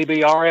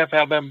ABRF,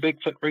 Alabama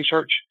Bigfoot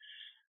Research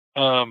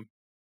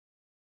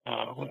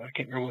I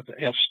can't remember what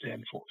the F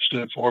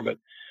stood for, but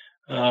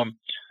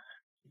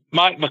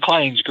Mike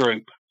McLean's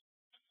group.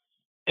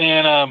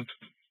 And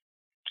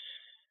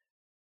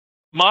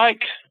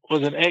Mike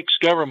was an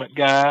ex-government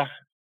guy,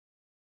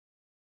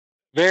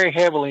 very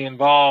heavily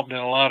involved in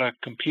a lot of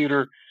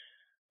computer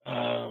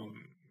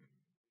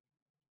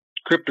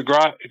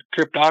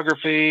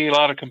cryptography, a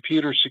lot of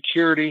computer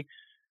security,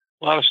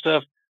 a lot of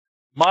stuff.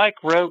 Mike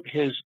wrote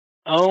his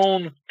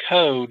own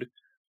code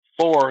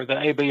for the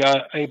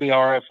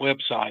ABRF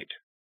website.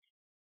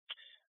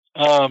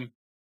 The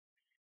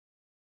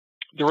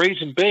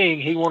reason being,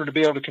 he wanted to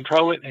be able to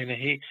control it,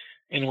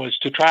 and was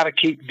to try to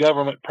keep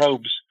government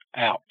probes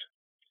out.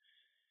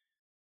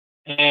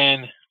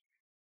 And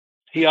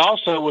he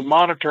also would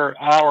monitor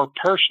our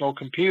personal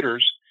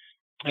computers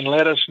and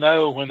let us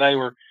know when they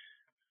were,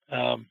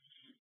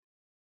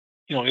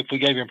 if we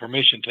gave him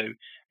permission to.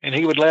 And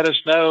he would let us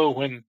know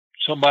when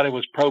somebody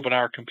was probing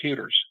our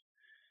computers.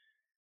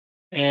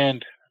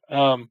 And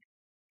so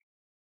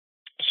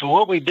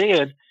what we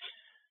did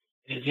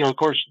is, of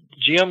course,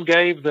 Jim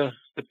gave the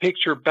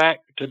picture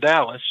back to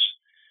Dallas,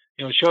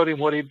 showed him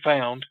what he'd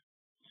found.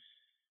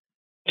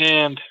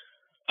 And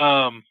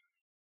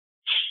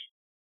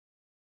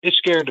it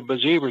scared the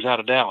bejeebers out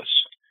of Dallas.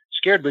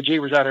 Scared the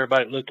bejeebers out of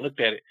everybody that looked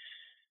at it.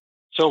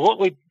 So what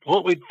we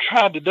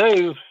tried to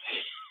do,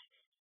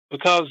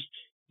 because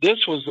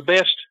this was the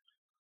best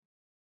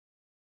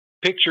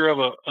picture of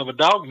a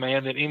dog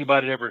man that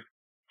anybody had ever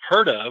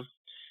heard of,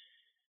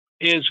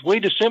 is we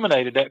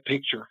disseminated that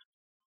picture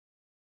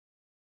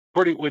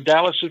with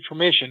Dallas's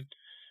permission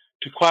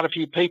to quite a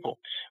few people.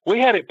 We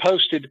had it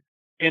posted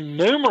in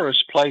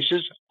numerous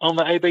places on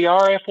the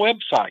ABRF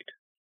website.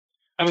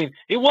 I mean,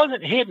 it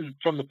wasn't hidden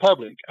from the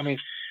public. I mean,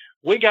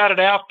 we got it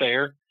out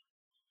there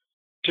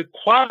to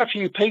quite a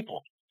few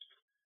people.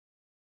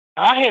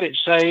 I had it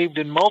saved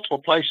in multiple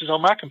places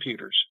on my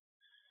computers.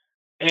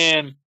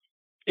 And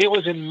it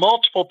was in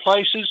multiple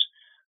places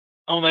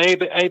on the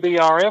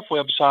ABRF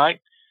website.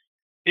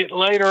 It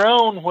later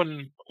on,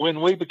 when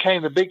we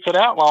became the Bigfoot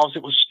Outlaws,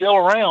 it was still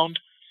around.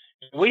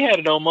 We had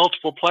it on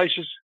multiple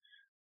places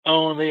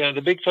on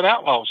the Bigfoot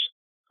Outlaws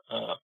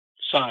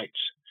sites.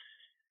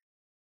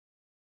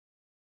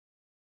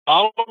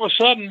 All of a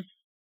sudden,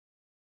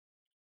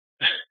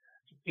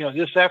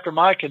 just after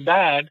Mike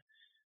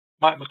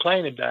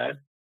McLean had died,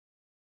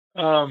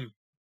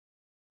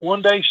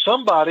 one day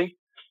somebody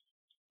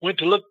went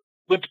to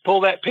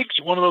pull that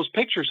picture, one of those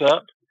pictures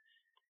up,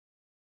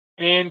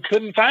 and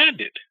couldn't find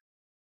it.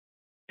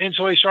 And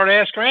so he started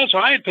asking around. So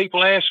I had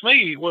people ask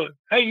me, "Well,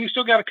 hey, you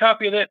still got a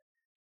copy of that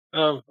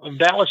of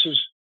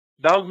Dallas's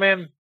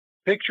Dogman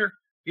picture?"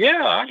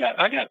 "Yeah,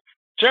 I got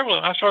several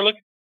of them." I started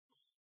looking,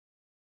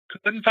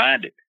 couldn't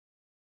find it.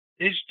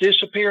 It's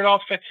disappeared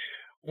off.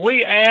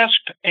 We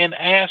asked and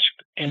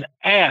asked and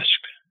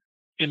asked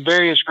in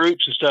various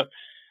groups and stuff.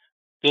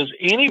 Does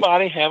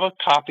anybody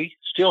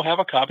still have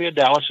a copy of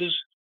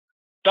Dallas's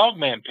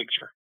Dogman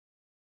picture?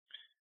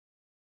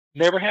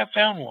 Never have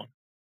found one.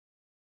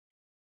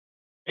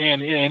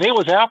 And it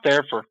was out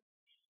there for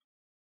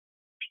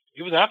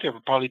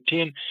probably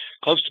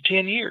close to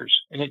 10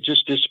 years, and it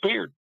just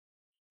disappeared.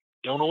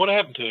 Don't know what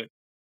happened to it.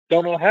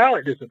 Don't know how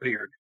it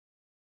disappeared.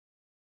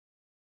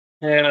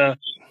 And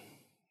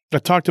I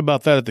talked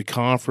about that at the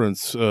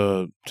conference,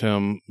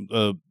 Tim.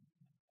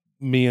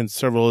 Me and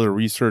several other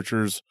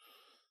researchers.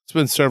 It's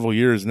been several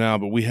years now,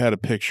 but we had a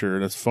picture,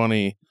 and it's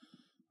funny.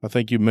 I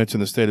think you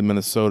mentioned the state of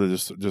Minnesota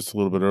just a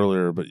little bit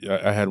earlier, but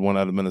I had one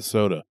out of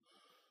Minnesota,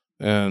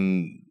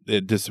 and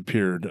it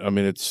disappeared. I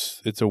mean,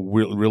 it's a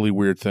really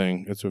weird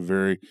thing.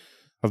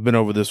 I've been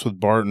over this with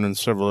Barton and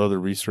several other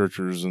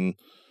researchers, and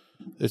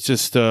it's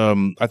just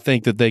I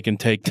think that they can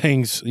take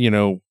things,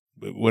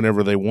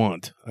 whenever they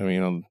want. I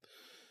mean,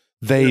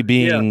 they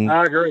being,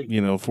 I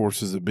agree.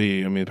 Forces that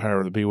be. I mean,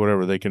 power that be,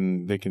 whatever they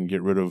can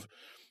get rid of.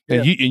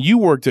 And you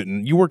worked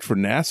for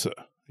NASA,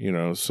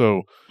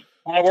 so.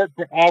 I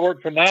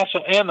worked for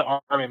NASA and the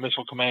Army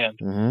Missile Command.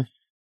 Mm-hmm.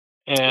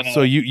 And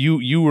so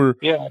you were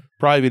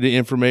privy to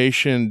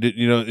information.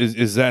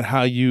 Is that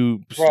how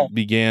you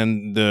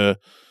began to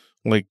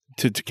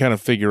kind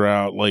of figure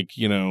out,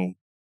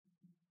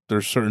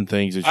 there's certain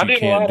things that you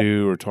can't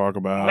do or talk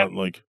about,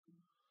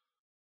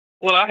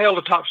 Well, I held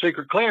a top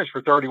secret clearance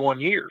for 31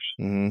 years.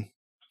 Mm-hmm.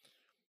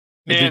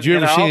 Did you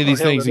ever see any of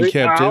these things in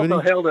captivity?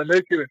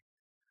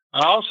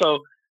 I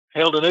also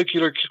held a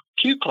nuclear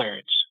Q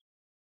clearance.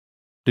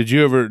 Did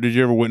you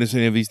ever witness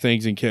any of these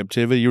things in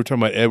captivity? You were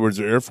talking about Edwards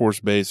Air Force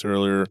Base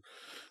earlier,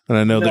 and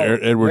I know the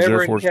Edwards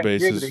Air Force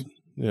Base is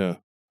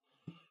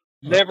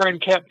never in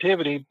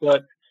captivity.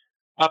 But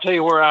I'll tell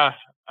you where I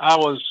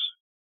was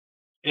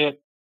at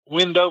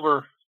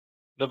Wendover,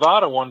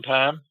 Nevada one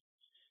time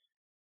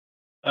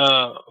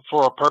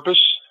for a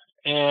purpose,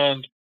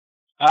 and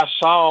I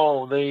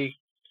saw the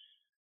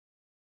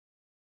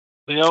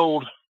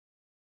old.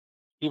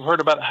 You've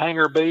heard about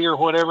Hangar B or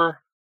whatever.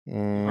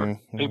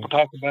 Mm-hmm. People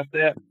talk about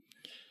that.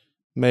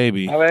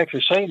 Maybe I've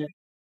actually seen it.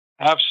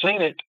 I've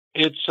seen it.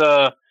 It's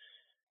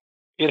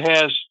it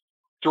has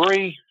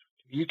 3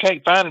 you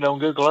can't find it on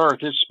Google Earth.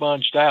 It's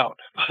sponged out,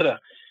 but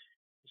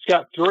it's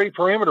got 3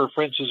 perimeter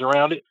fences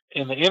around it,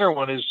 and the inner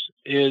one is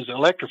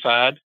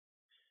electrified.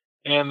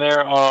 And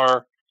there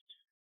are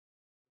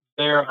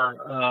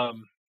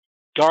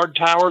guard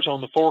towers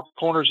on the 4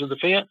 corners of the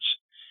fence.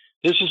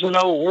 This is an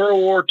old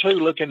World War II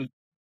looking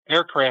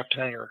aircraft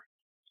hangar.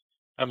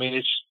 I mean,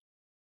 its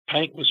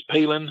paint was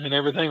peeling and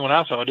everything when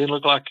I saw it. It didn't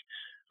look like,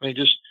 I mean,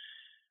 just,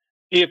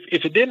 if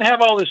it didn't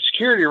have all this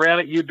security around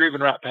it, you'd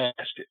driven right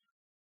past it.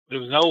 But it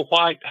was an old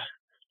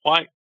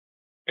white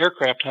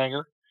aircraft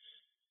hangar,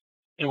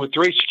 and with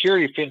 3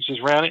 security fences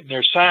around it, and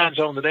there's signs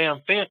on the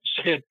damn fence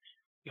said,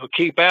 you know,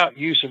 keep out,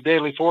 use of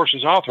deadly force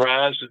is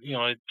authorized. You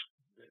know,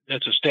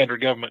 that's a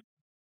standard government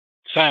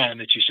sign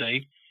that you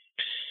see.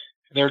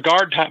 There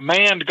are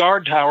manned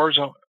guard towers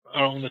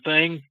on the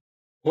thing.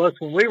 Plus,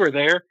 when we were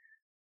there,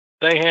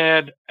 they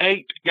had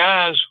 8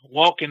 guys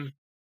walking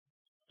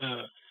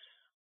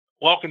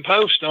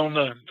post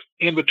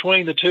in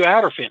between the 2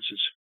 outer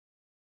fences,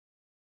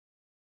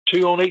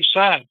 2 on each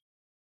side.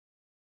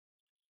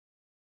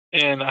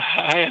 And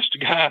I asked a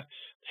guy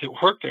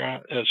that worked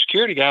there, a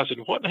security guy, I said,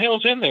 what the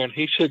hell's in there? And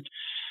he said,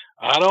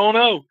 I don't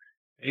know.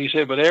 He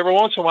said, but every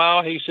once in a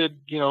while, he said,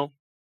 you know,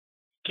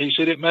 he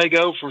said it may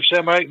go for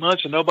 7 or 8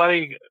 months and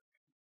nobody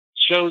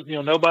shows, you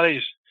know,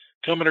 nobody's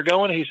coming or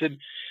going. He said,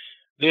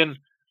 then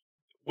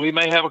we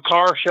may have a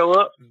car show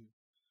up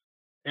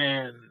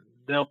and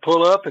they'll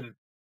pull up and,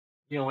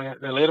 you know,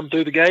 they let them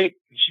through the gate,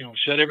 you know,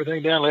 shut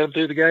everything down, let them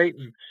through the gate,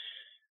 and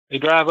they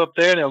drive up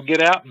there and they'll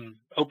get out and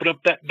open up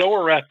that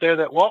door right there,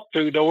 that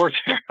walk-through door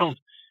there on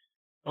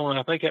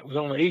I think that was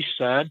on the east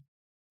side.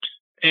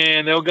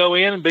 And they'll go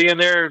in and be in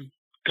there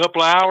a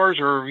couple of hours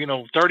or, you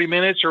know, 30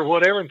 minutes or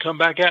whatever and come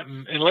back out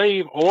and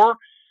leave. Or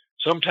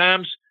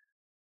sometimes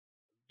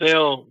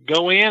they'll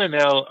go in and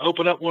they'll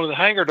open up one of the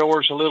hangar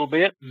doors a little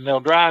bit and they'll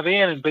drive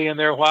in and be in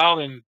there a while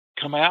and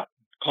come out,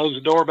 close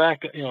the door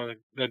back. You know,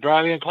 they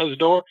drive in, close the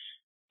door,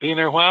 be in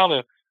there a while,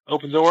 they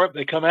open the door up,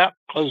 they come out,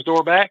 close the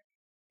door back,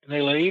 and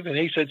they leave. And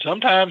he said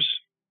sometimes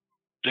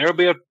there'll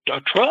be a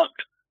truck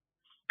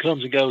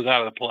comes and goes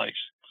out of the place.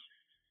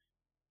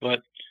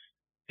 But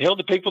hell,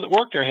 the people that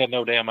worked there had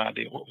no damn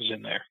idea what was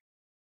in there.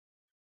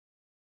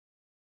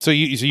 So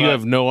you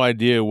have no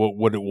idea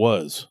what it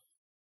was?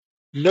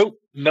 Nope,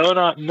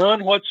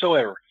 none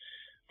whatsoever.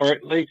 Or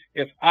at least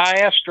if I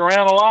asked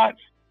around a lot,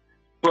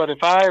 but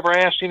if I ever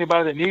asked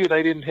anybody that knew,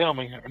 they didn't tell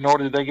me, nor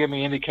did they give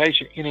me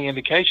any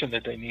indication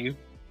that they knew.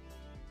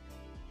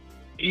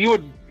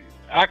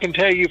 I can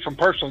tell you from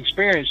personal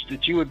experience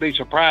that you would be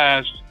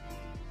surprised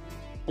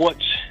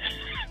what's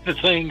the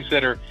things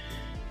that are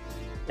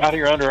right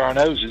here under our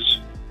noses.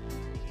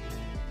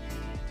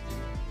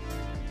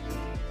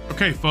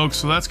 Okay, folks,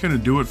 so that's going to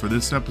do it for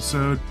this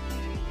episode.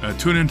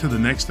 Tune into the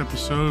next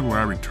episode where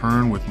I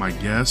return with my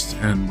guest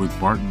and with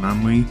Barton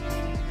Nunley.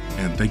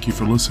 And thank you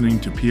for listening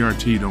to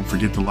PRT. Don't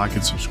forget to like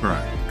and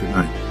subscribe. Good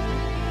night.